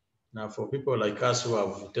 Now, for people like us who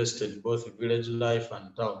have tested both village life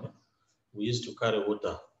and town, we used to carry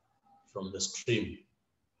water from the stream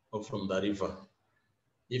or from the river.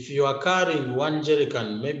 If you are carrying one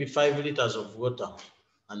jerrycan, maybe 5 liters of water,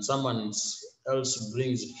 and someone else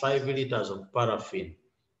brings 5 liters of paraffin,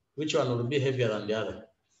 which one will be heavier than the other?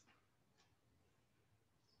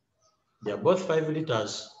 They are both 5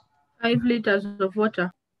 liters. 5 liters of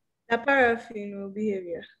water. The paraffin will be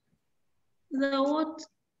heavier. The what?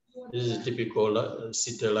 This is typical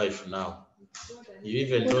city life now. You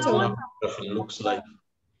even don't know what paraffin looks like.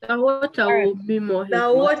 The water will be more heavy.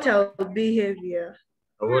 The water will be heavier.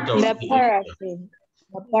 The water will be paraffin.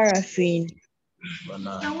 The paraffin.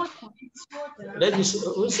 Let me see.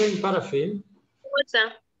 Who's saying paraffin?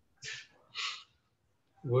 Water.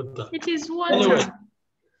 Water. It is water. Anyway.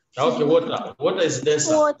 Okay, water. Water is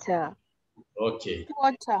denser. Water. Okay.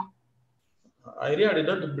 Water. I really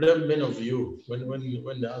don't blame many of you when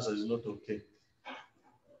the answer is not okay.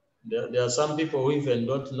 There are some people who even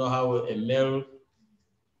don't know how a male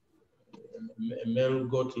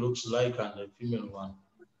goat looks like and a female one.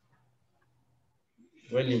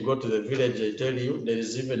 When you go to the village, they tell you there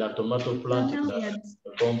is even a tomato plant in the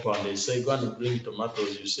compound. They say, go and bring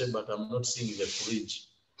tomatoes. You say, but I'm not seeing the fridge.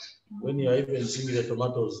 When you are even seeing the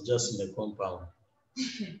tomatoes just in the compound.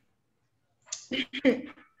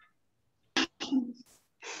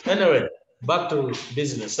 Anyway, back to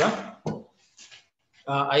business. Huh?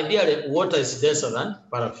 Ideally, water is denser than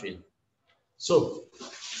paraffin. So,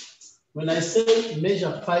 when I say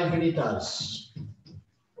measure 5 liters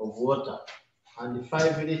of water and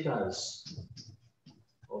 5 liters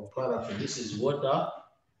of paraffin, this is water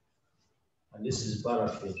and this is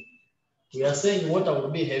paraffin. We are saying water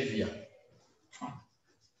will be heavier,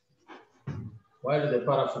 while the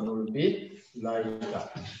paraffin will be lighter.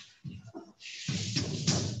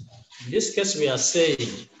 In this case, we are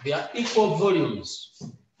saying they are equal volumes.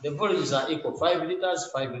 The volumes are equal, 5 liters,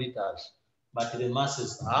 5 liters, but the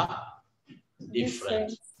masses are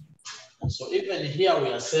different. So even here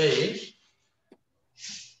we are saying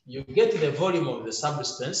you get the volume of the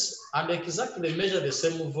substance and exactly measure the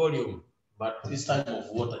same volume, but this time of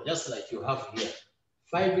water, just like you have here.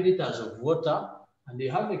 5 liters of water, and you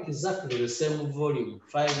have exactly the same volume,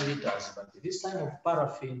 5 liters, but this time of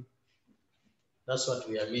paraffin. That's what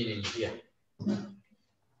we are meaning here.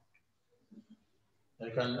 I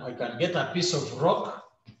can get a piece of rock,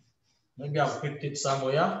 maybe I've picked it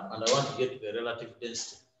somewhere, and I want to get the relative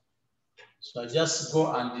density. So I just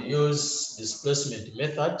go and use displacement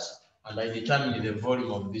method, and I determine the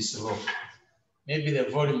volume of this rock. Maybe the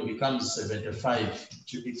volume becomes 75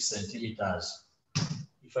 cubic centimeters.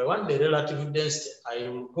 If I want the relative density, I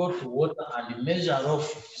will go to water and measure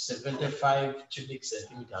off 75 cubic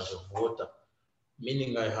centimeters of water,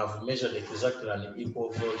 meaning I have measured exactly an equal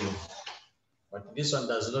volume. But this one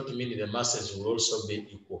does not mean the masses will also be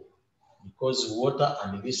equal, because water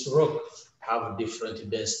and this rock have different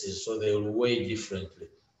densities, so they will weigh differently.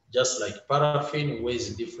 Just like paraffin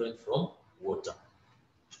weighs different from water.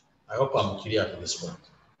 I hope I'm clear to this point.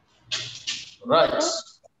 Right.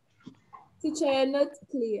 Teacher, you're not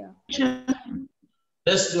clear.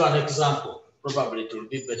 Let's do an example. Probably it will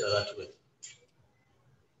be better that way.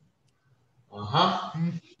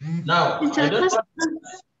 Now, Teacher,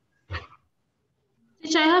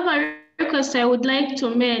 I have a request I would like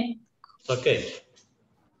to make. Okay.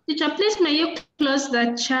 Teacher, please may you close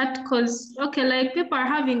the chat, because, okay, like people are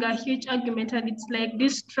having a huge argument and it's like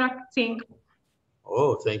distracting.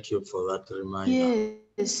 Oh, thank you for that reminder.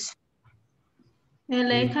 Yes. They're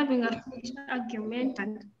like having a huge argument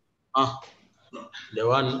and... The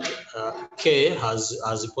one K has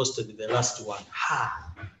posted the last one.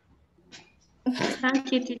 Ha.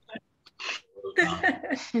 Thank you, teacher.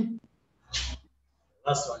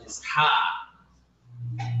 Last one is ha.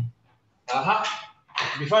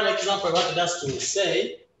 Before the example, I wanted us to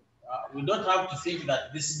say, we don't have to think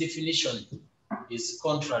that this definition is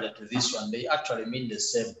contrary to this one. They actually mean the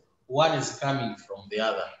same. One is coming from the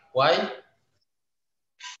other. Why?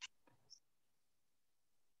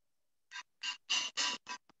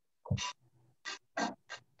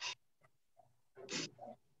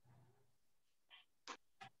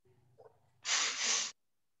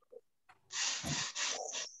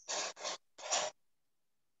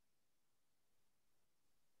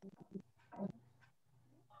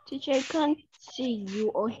 Teacher, I can't see you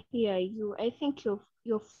or hear you. I think you're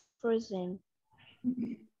frozen.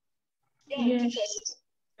 Yes.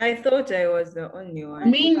 I thought I was the only one.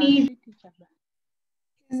 Me neither.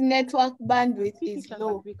 His network bandwidth is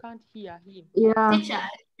low. We can't hear him. Yeah. Teacher,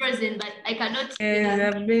 frozen, but I cannot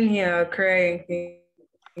Yes, I've been here crying,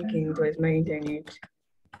 thinking it was my internet.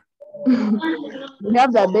 We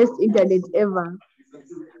have the best internet ever.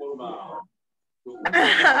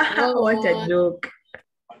 What a joke.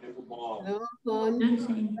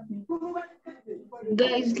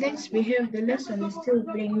 Guys, let's behave. The lesson is still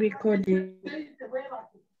being recorded.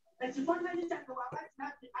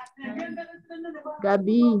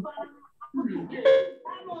 Gabi.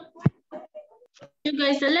 You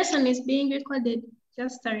guys, the lesson is being recorded.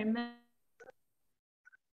 Just a reminder.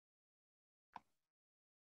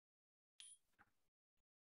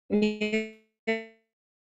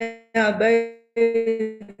 Yeah, but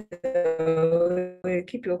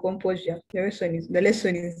keep your composure. The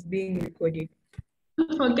lesson is being recorded.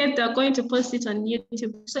 Don't forget they're going to post it on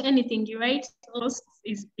YouTube. So anything you write also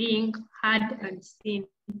is being heard and seen.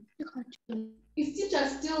 Is teacher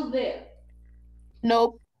still there?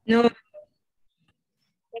 Nope. No. But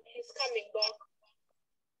he's coming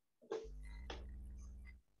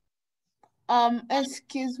back.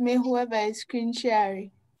 Excuse me, whoever is screen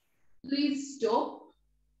sharing. Please stop.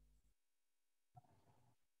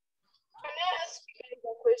 Can I ask you guys a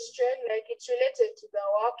question? Like it's related to the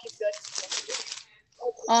work, if that's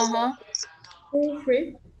possible. Feel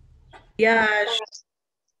free. Yeah.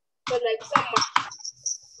 So like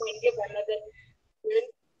someone give another question.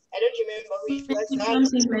 I don't remember who it was.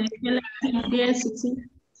 Something like density.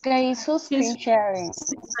 Guys, so screen sharing.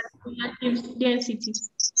 Density.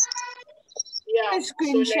 Yeah.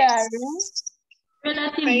 Screen sharing.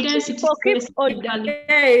 Relative density. So keep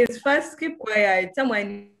guys, first keep quiet.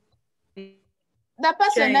 Someone The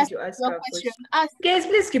person trying to ask your a question. question. Guys,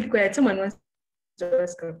 please keep quiet. Someone wants to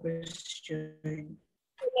ask a question.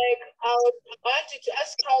 Like, I wanted to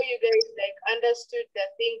ask how you guys like understood the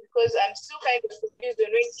thing, because I'm still kind of confused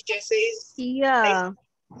when teacher says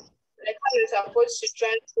like how you're supposed to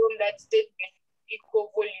transform that statement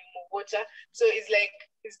equal volume of water. So it's like,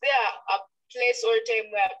 is there a place or time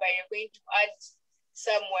whereby you're going to add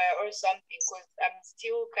somewhere or something? Because I'm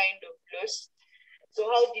still kind of lost. So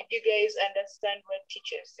how did you guys understand what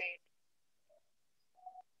teacher said?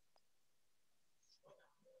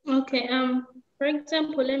 Okay, for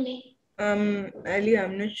example, let me. Ali,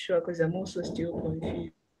 I'm not sure because I'm also still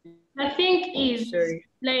confused. I think is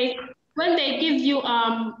like when they give you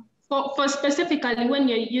for specifically when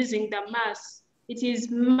you're using the mass, it is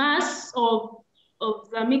mass of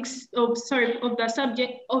the mix of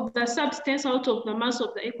the substance out of the mass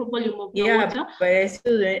of the equivolume of the water. But I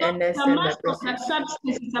still don't understand the mass the of the process.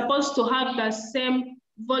 substance is supposed to have the same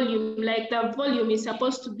volume, like the volume is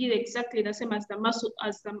supposed to be exactly the same as the mass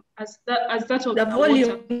as that of the volume.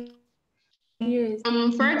 water. Yes.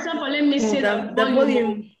 For example, let me say the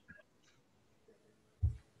volume.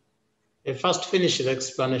 First, finish the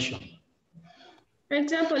explanation. For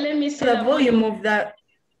example, let me say the volume of that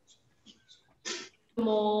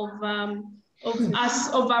of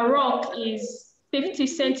a rock is 50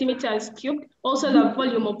 centimeters cubed. Also, the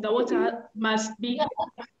volume of the water must be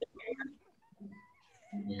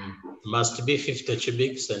 50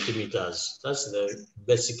 cubic centimeters. That's the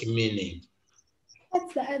basic meaning.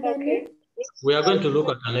 What's the other name? We are going to look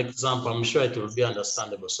at an example. I'm sure it will be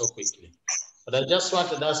understandable so quickly. But I just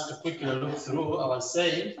wanted us to quickly look through. I was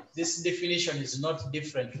saying this definition is not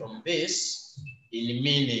different from this in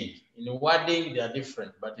meaning. In wording, they are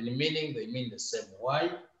different, but in meaning, they mean the same. Why?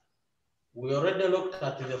 We already looked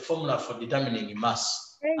at the formula for determining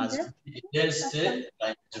mass as density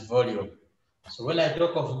times volume. So when I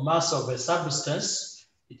talk of mass of a substance,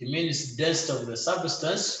 it means density of the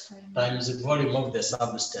substance times the volume of the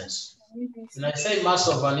substance. When I say mass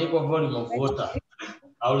of an equal volume of water,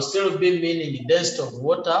 I will still be meaning density of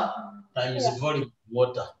water times the volume of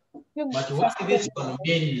water. But what this one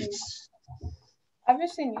means, have you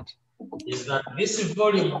seen it? Is that this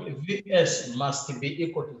volume Vs must be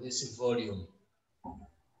equal to this volume.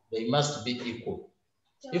 They must be equal.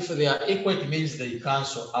 If they are equal, it means they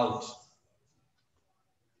cancel out.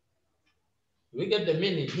 We get the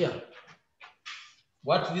meaning here.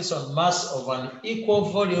 What this on mass of an equal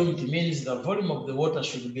volume, it means the volume of the water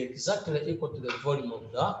should be exactly equal to the volume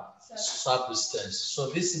of the substance. So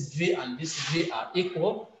this V and this V are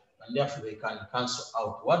equal, and therefore they can cancel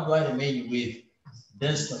out. What do I remain with?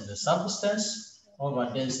 Density of the substance over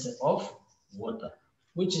density of water,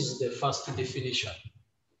 which is the first definition.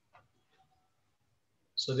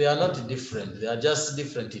 So they are not different. They are just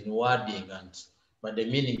different in wording, but the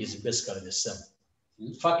meaning is basically the same.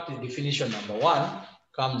 In fact, definition number 1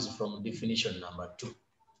 comes from definition number 2,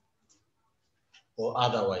 or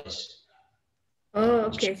otherwise. Oh,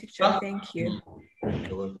 okay, teacher. Thank you.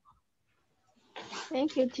 You're welcome.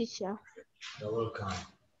 Thank you, teacher. You're welcome.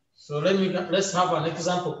 So let's have an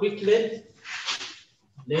example quickly.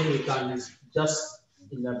 Then we can just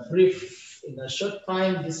in a short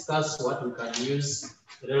time discuss what we can use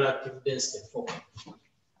relative density for.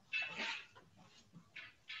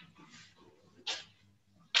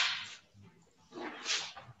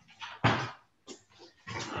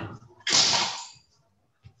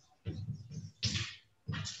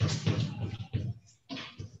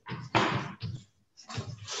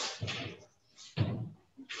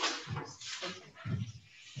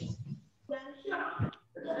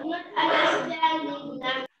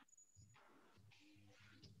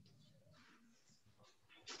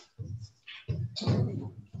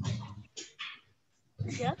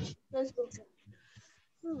 Yeah, let's go.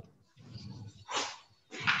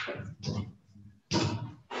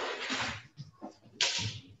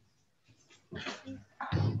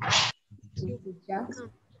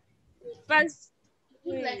 First,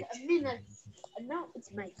 like a minute, and now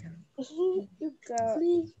it's my turn.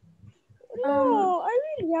 Please. No, I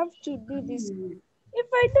really have to do this. If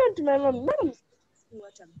I don't, my mom is asking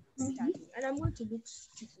what I'm studying, and I'm going to look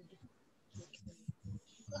stupid.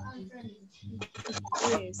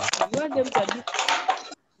 Yes, you want them to be.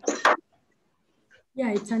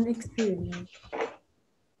 Yeah, it's an experiment.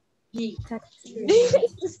 See?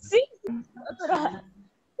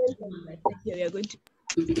 We are going to.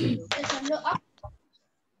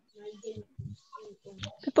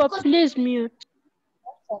 People, please mute.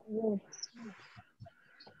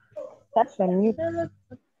 That's on mute.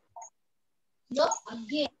 No,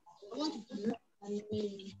 again. I want to know.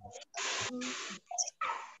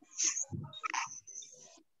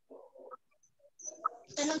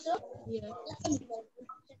 And also, yeah.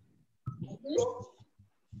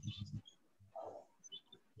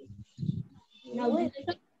 Now, wait.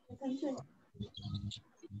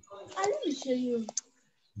 Let me show you.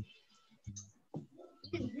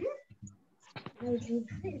 I'll do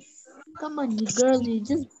this. Come on, you girl, you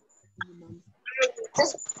just.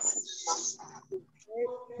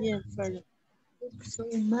 Yeah, further. So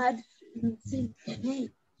mad. You think, hey,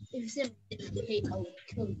 if you say, hey, I will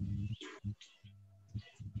kill you.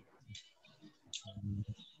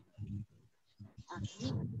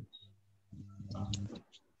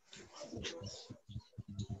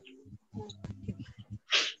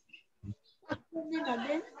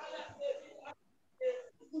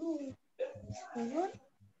 Again.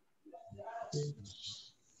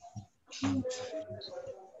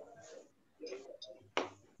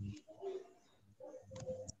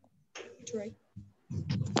 Right.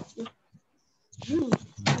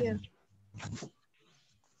 Yeah.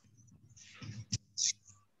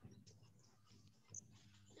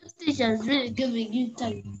 This teacher is really giving you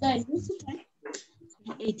time. Guys, what's the time?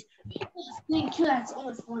 8. Thank you, that's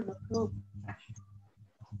almost 1 o'clock.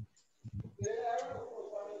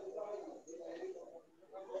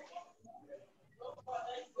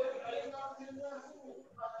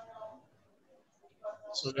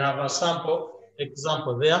 So we have a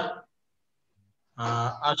example there.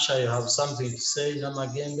 Asha, you have something to say,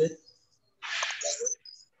 Namagembe?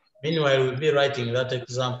 Meanwhile, we'll be writing that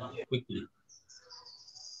example quickly.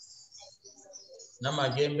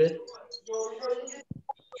 Namagembe,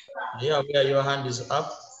 yeah, where your hand is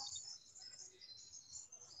up.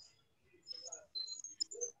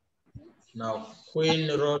 Now, Queen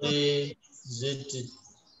Rodi, Ziti,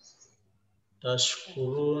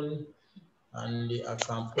 Tashkurun, and the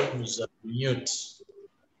Akampuza mute.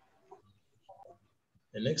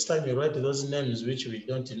 The next time you write those names which we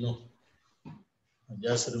don't know,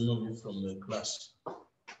 just remove you from the class.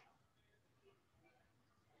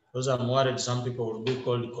 Because I'm worried some people will be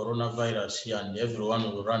called coronavirus here and everyone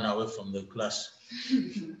will run away from the class.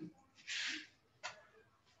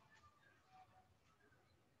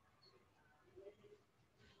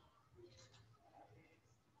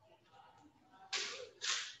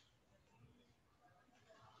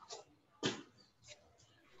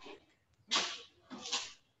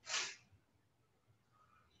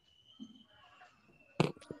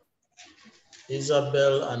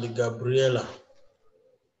 Isabel and Gabriela.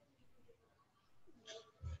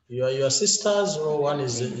 You are your sisters or one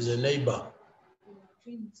is a neighbor?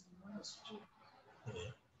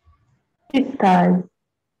 Sisters.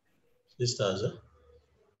 Sisters, eh?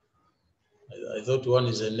 I thought one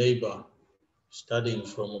is a neighbor studying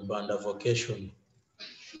from Banda Vocation.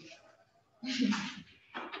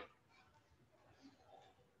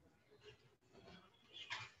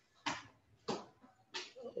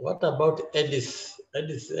 What about Edith?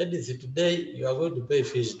 Edith, today you are going to pay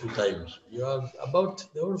fees 2 times. You are about,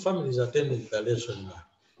 the whole family is attending the lesson now.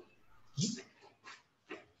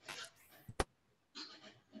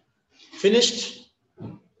 Finished?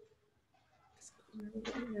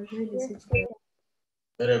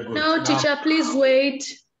 Very good. No, Now, teacher, please wait.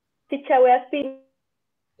 Teacher, we are finished.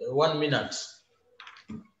 1 minute.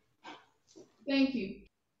 Thank you.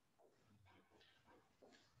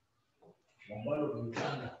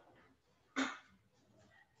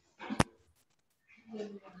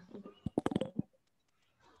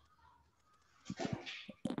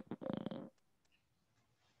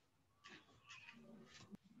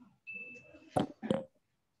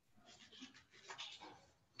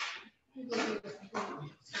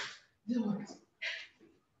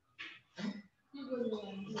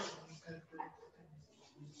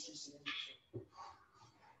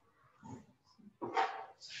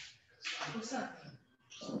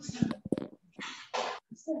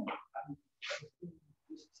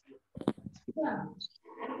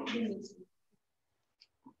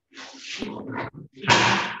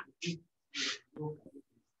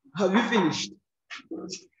 Have you finished?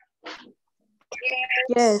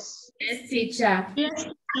 Yes. Yes, teacher. Yes,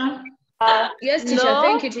 teacher. Yes, teacher. No.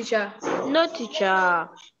 Thank you, teacher. No, teacher.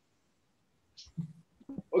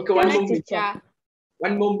 Okay, Yes, 1 more minute. teacher.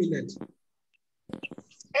 1 more minute.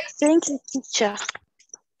 Thank you, teacher.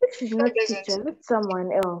 This is not teacher, it's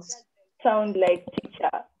someone else. Sound like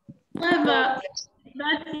teacher. Whoever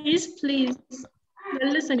that is, please. The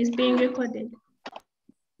lesson is being recorded.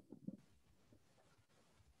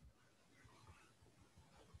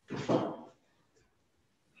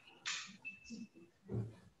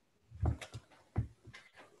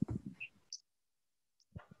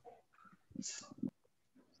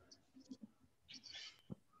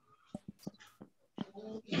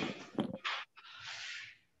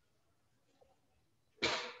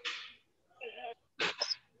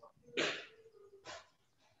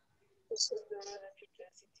 mass of the relative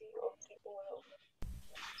density of the oil.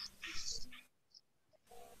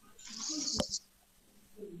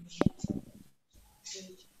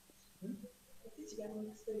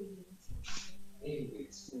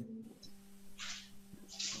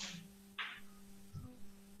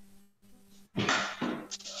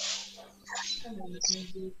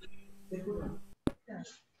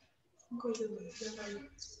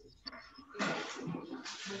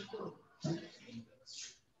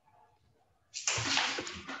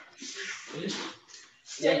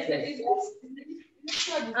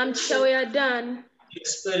 I'm sure we are done.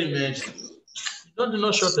 Experiment. You don't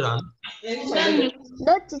know shorthand.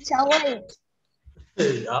 No, teacher, wait.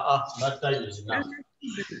 Hey, that time is enough.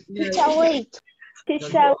 Teacher, wait.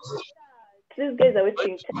 Teacher, these guys are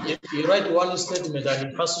waiting. You write one statement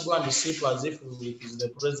and you first go and sleep as if it is the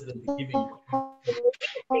president giving.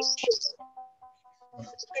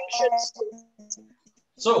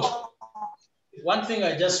 So, one thing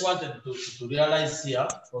I just wanted to realize here,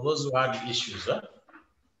 for those who had issues,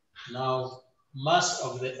 now, mass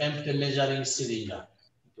of the empty measuring cylinder,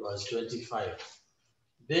 it was 25.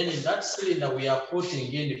 Then in that cylinder, we are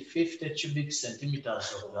putting in 50 cubic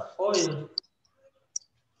centimeters of the oil.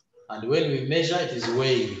 And when we measure, it is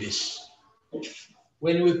weighing this.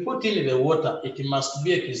 When we put in the water, it must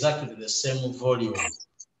be exactly the same volume.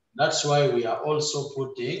 That's why we are also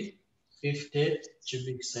putting 50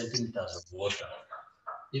 cubic centimeters of water.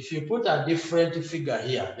 If you put a different figure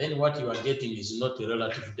here, then what you are getting is not a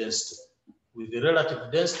relative density. With the relative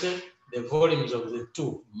density, the volumes of the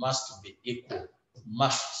two must be equal.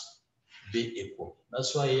 Must be equal.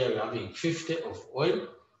 That's why here we're having 50 of oil,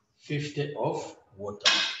 50 of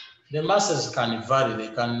water. The masses can vary,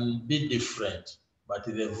 they can be different, but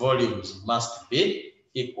the volumes must be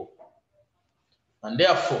equal. And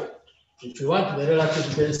therefore, if you want the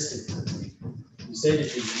relative density, you say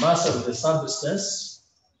it is mass of the substance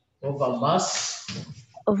over mass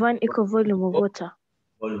of an equal volume of water.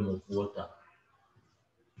 Volume of water.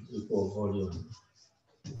 Equal volume.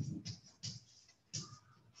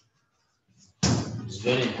 It's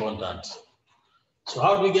very important. So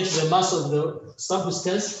how do we get the mass of the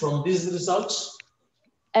substance from these results?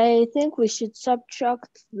 I think we should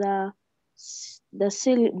subtract the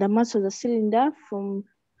mass of the cylinder from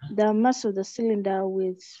the mass of the cylinder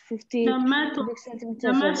with 50 cubic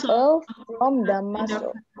centimeters of oil from the mass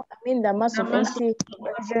of, the mass of empty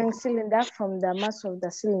measuring cylinder from the mass of the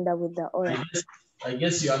cylinder with the oil. I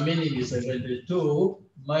guess your meaning is 72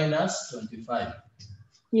 minus 25.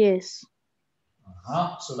 Yes.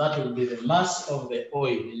 So that will be the mass of the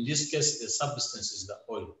oil. In this case, the substance is the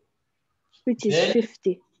oil. Which is then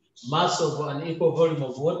 50. Mass of an equal volume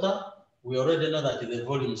of water. We already know that the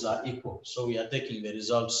volumes are equal. So we are taking the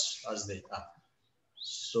results as they are.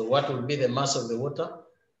 So what will be the mass of the water?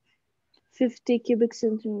 50 cubic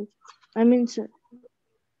centimeters.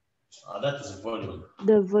 That is volume.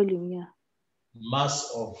 The volume, yeah.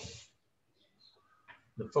 Mass of,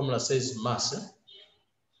 the formula says mass.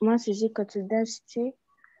 Mass is equal to density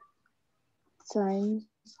times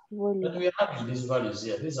volume. But we are having these values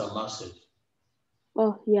here. These are masses.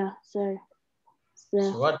 Oh, yeah, sorry.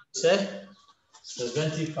 So what do you say?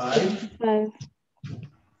 75.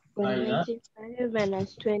 25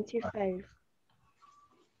 minus 25.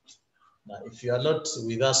 Now, if you are not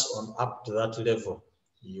with us on up to that level,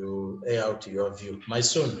 you air out your view. My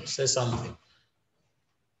son, say something.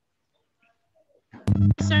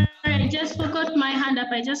 Sorry, I just forgot my hand up.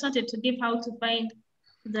 I just wanted to give how to find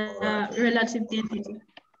the relative density.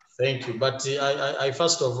 Thank you. But I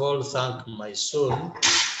first of all thank my son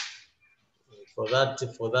for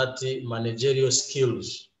that managerial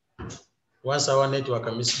skills. Once our network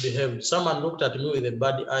misbehaved, someone looked at me with a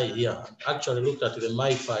bad eye here. Actually looked at the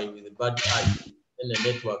MiFi with a bad eye, and the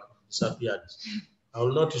network disappeared. I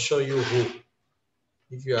will not show you who.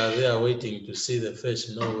 If you are there waiting to see the face,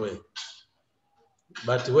 no way.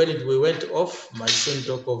 But when we went off, my son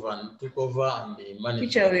took over and the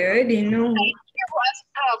managed. Teacher, we already know. I asked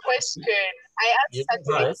her a question. I asked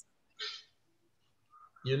her to.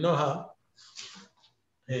 You know her?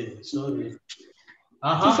 Hey, sorry. Teacher,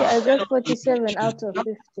 I got 47 out of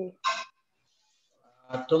 50.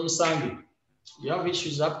 Tom Sandy, you have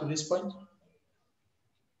issues up to this point?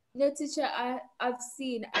 No, teacher, I had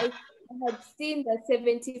seen that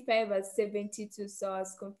 75 as 72, so I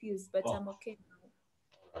was confused, but I'm okay now.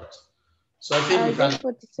 Right. So I think we can.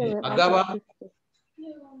 47 Agaba?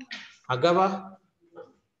 Agaba?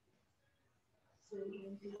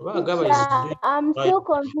 Well, Agaba is I'm still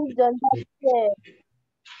confused on that step.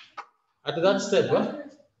 At that step, what?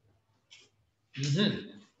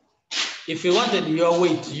 If you wanted your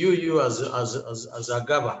weight, you as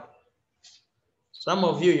Agaba, Some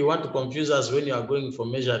of you want to confuse us when you are going for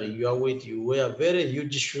measuring your weight. You wear very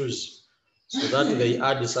huge shoes so that they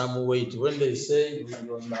add some weight. When they say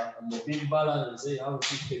on the beam balance, they say how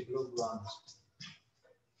 50 kilograms.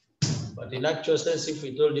 But in actual sense, if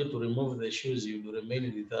we told you to remove the shoes, you will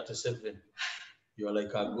remain with 37. You are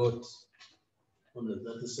like a goat on the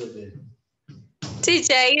 37.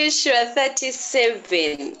 Teacher, are you sure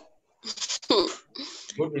 37?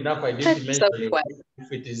 Good enough, I didn't mention you.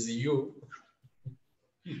 If it is you,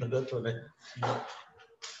 that's what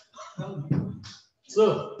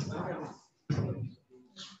So,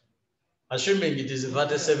 assuming it is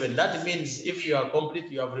 37, that means if you are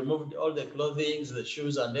complete, you have removed all the clothing, the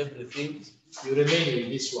shoes and everything, you remain with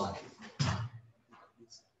this one.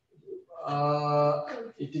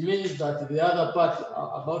 It means that the other part,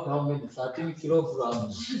 about how many? 13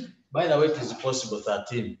 kilograms. By the way, it is possible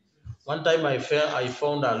 13. One time I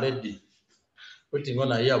found a lady putting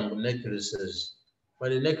on a ear necklaces, but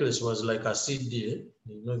the necklace was like a CD.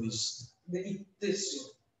 You know this.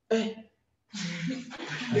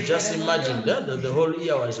 Just imagine that the whole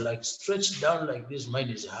ear was like stretched down like this. Mine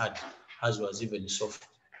is hard, as was even soft.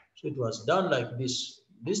 So it was down like this.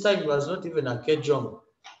 This time it was not even a kejong.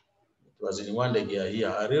 It was in one gear here.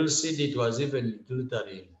 A real CD, it was even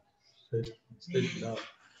glittering. Now,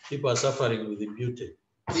 people are suffering with the beauty.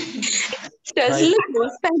 Does it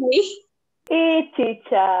look funny? Hey,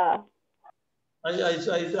 teacher. I'm sure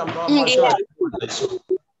I saw.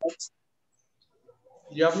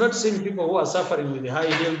 You have not seen people who are suffering with the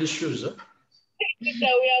high-heeled shoes, huh?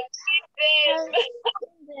 Teacher, we have seen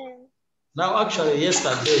them. Now, actually,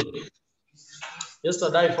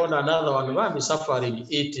 yesterday I found another one who had been suffering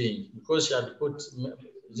eating because she had put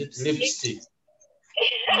lipstick.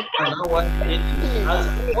 And now what it has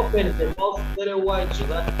opened the mouth very wide so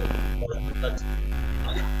that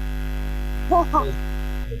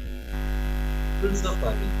still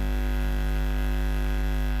suffering.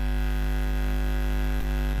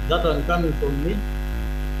 That one coming from me?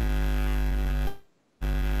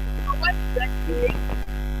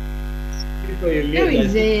 There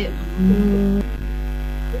is a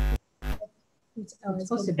it's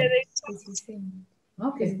possible.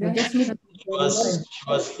 Okay, we just need She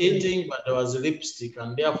was eating, but there was lipstick,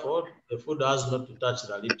 and therefore the food has not to touch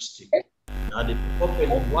the lipstick. And it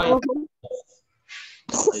open wide.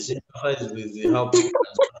 I sympathize with the how people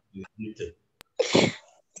can eat it.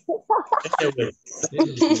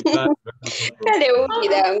 Anyway,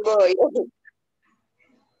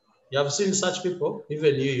 you have seen such people,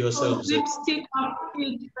 even you yourself. Lipstick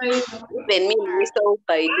even me myself,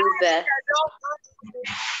 I do that.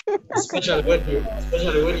 Especially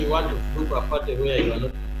when you want to group a party where you are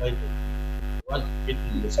not invited. You want to eat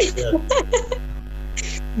in the square.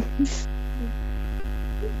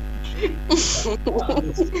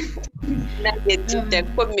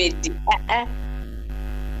 Comedy.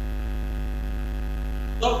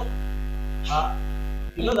 So,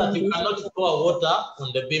 you know that you cannot pour water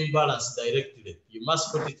on the beam balance directly. You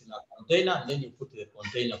must put it in a container, and then you put the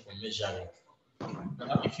container for measuring.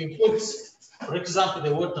 Now, if you put, for example,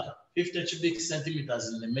 the water 50 cubic centimeters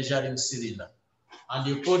in the measuring cylinder, and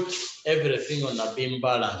you put everything on the beam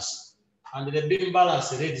balance, and the beam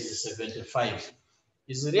balance reads 75.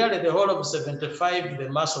 Is really the whole of 75 the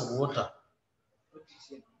mass of water?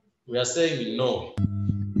 We are saying no.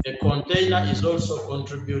 The container is also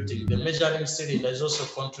contributing. The measuring cylinder is also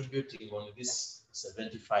contributing on this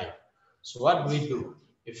 75. So what do we do?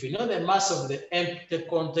 If we know the mass of the empty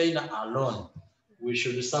container alone, we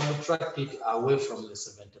should subtract it away from the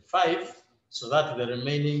 75 so that the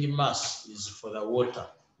remaining mass is for the water,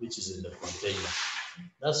 which is in the container.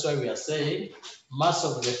 That's why we are saying mass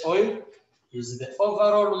of the oil is the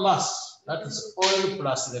overall mass, that is oil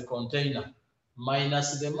plus the container,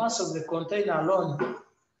 minus the mass of the container alone.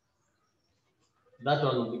 That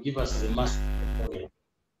one will give us the mass of the oil.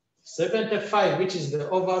 75, which is the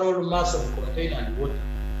overall mass of the container and water,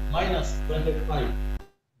 minus 25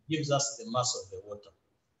 gives us the mass of the water.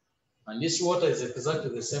 And this water is exactly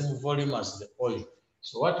the same volume as the oil.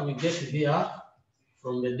 So what we get here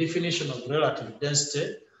from the definition of relative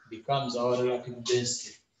density becomes our relative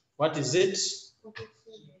density. What is it?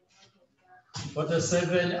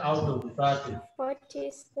 47 out of 30.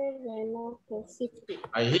 47 out of 50.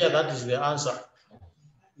 I hear that is the answer.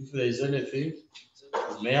 If there is anything,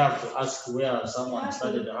 we may have to ask where someone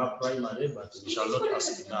studied her primary, but we shall not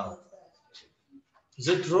ask now. Is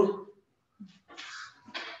it true?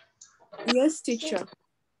 Yes, teacher.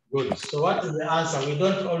 Good. So what is the answer? We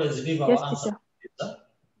don't always leave our answer. Teacher.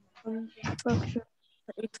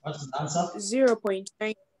 What's the answer?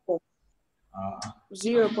 0.94.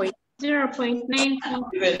 0.94.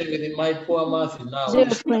 0.94. Even with my poor math now.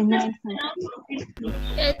 0.94.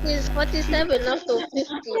 It is 47 out of 50.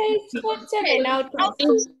 It's 47 out of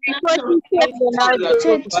 50.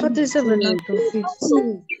 47 out of 50.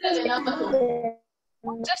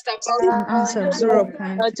 Just about Answer 0.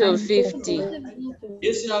 Out of 50.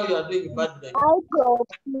 You see how you are doing bad then? Out of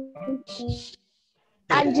 50.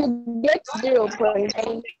 And you get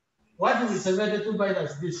 0.9. What is 72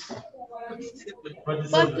 minus this?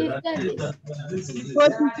 47. 47.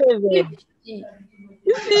 50.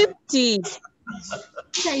 It's 50.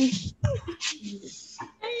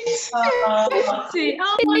 I'm not going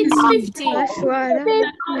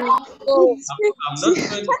to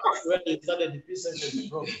when you started the piece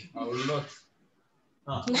sentence wrong. I will not.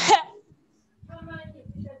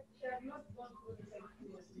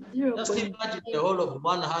 Just imagine the whole of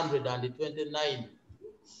 129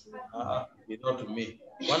 without me.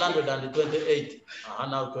 128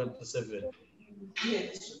 now 27.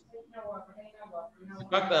 In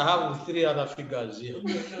fact, I have 3 other figures here.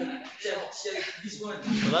 So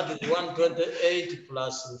that is 128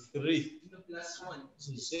 plus 3. This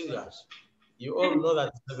is serious. You all know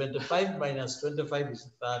that 75 minus 25 is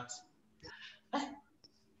 30.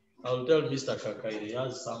 I'll tell Mr. Kakai, he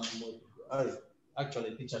has some more.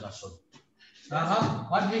 Actually, teacher Nason.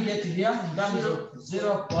 What do we get here in terms of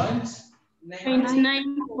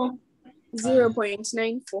 0.94.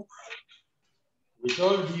 0.94. We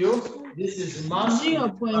told you this is mass.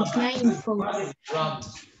 0.94.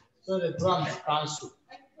 Grams. So the grams cancel.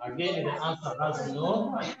 Again, the answer has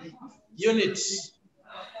no units.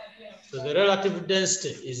 So the relative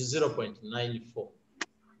density is 0.94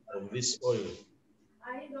 of this oil.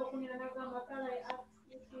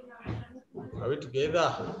 Are we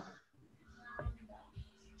together?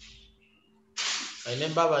 I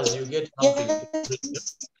remember as you get something.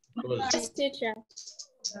 Yes, teacher.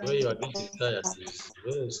 The way you are getting tired is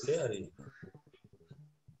very scary.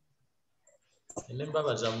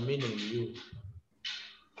 Remember as I'm meaning you.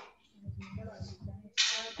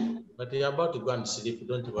 But you're about to go and sleep,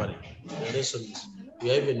 don't worry. The lesson is,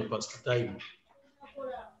 we are even past time.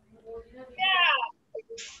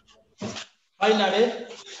 Finally,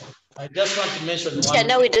 I just want to mention one. Yeah,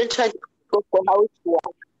 now we don't try to go for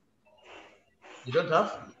housework. You don't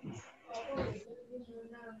have?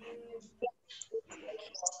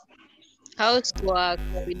 Housework,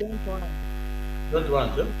 we don't want. Don't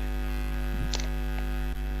want, huh?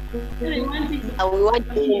 We want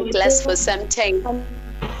to be in class for some time.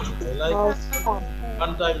 I like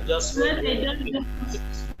one time just.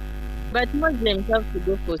 But Muslims have to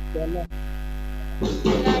go for Salah.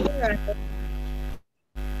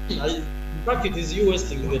 In fact, it is you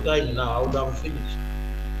wasting the time now. I would have finished.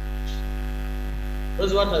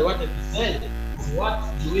 That's what I wanted to say. What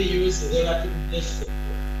do we use relative density for?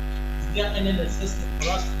 Is there any necessity for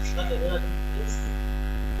us to start a relative density?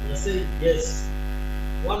 I say yes.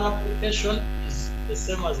 One application is the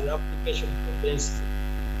same as the application for density.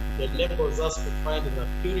 It enables us to find the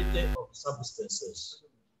purity of substances.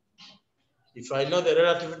 If I know the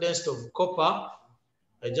relative density of copper,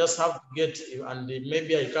 I just have to get, and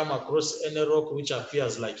maybe I come across any rock which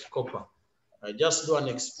appears like copper. I just do an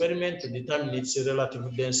experiment to determine its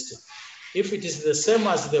relative density. If it is the same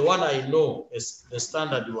as the one I know, as the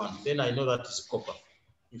standard one, then I know that is copper.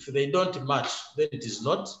 If they don't match, then it is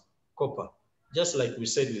not copper. Just like we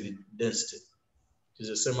said with the density. It is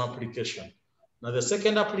the same application. Now the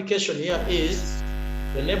second application here is,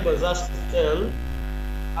 enables us to tell,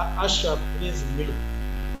 Asha, please milk.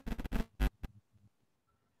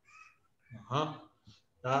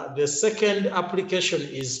 The second application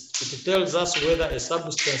is, it tells us whether a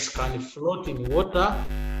substance can float in water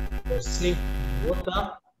or sink in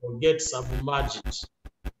water or get submerged.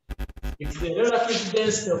 If the relative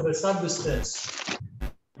density of a substance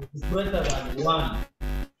is greater than 1,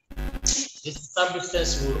 this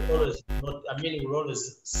substance will always not, will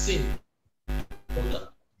always sink in water.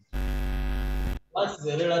 Once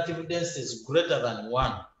the relative density is greater than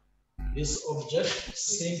 1, this object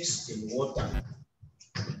sinks in water.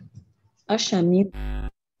 Ashami.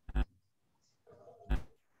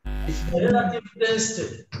 If the relative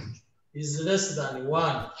density is less than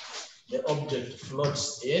 1, the object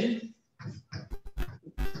floats in.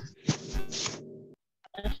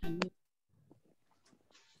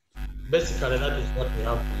 Basically, that is what we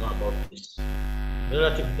have to know about this.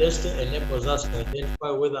 Relative density enables us to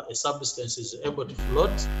identify whether a substance is able to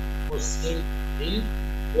float or sink in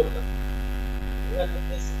water. Relative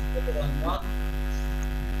density is greater than 1.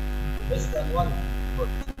 Less than 1. I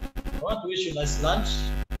want to wish you a nice lunch.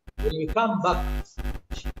 When we come back,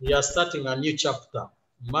 we are starting a new chapter,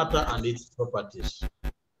 matter and its properties.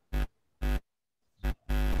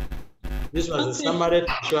 This was a summary to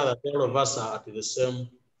ensure that all of us are at the same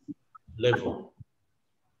level.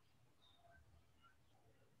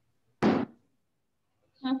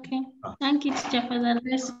 Okay. Thank you, teacher, for the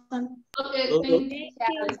lesson. Okay,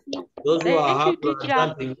 Those who are happy are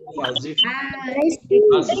jumping off as if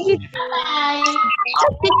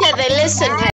Teacher, the lesson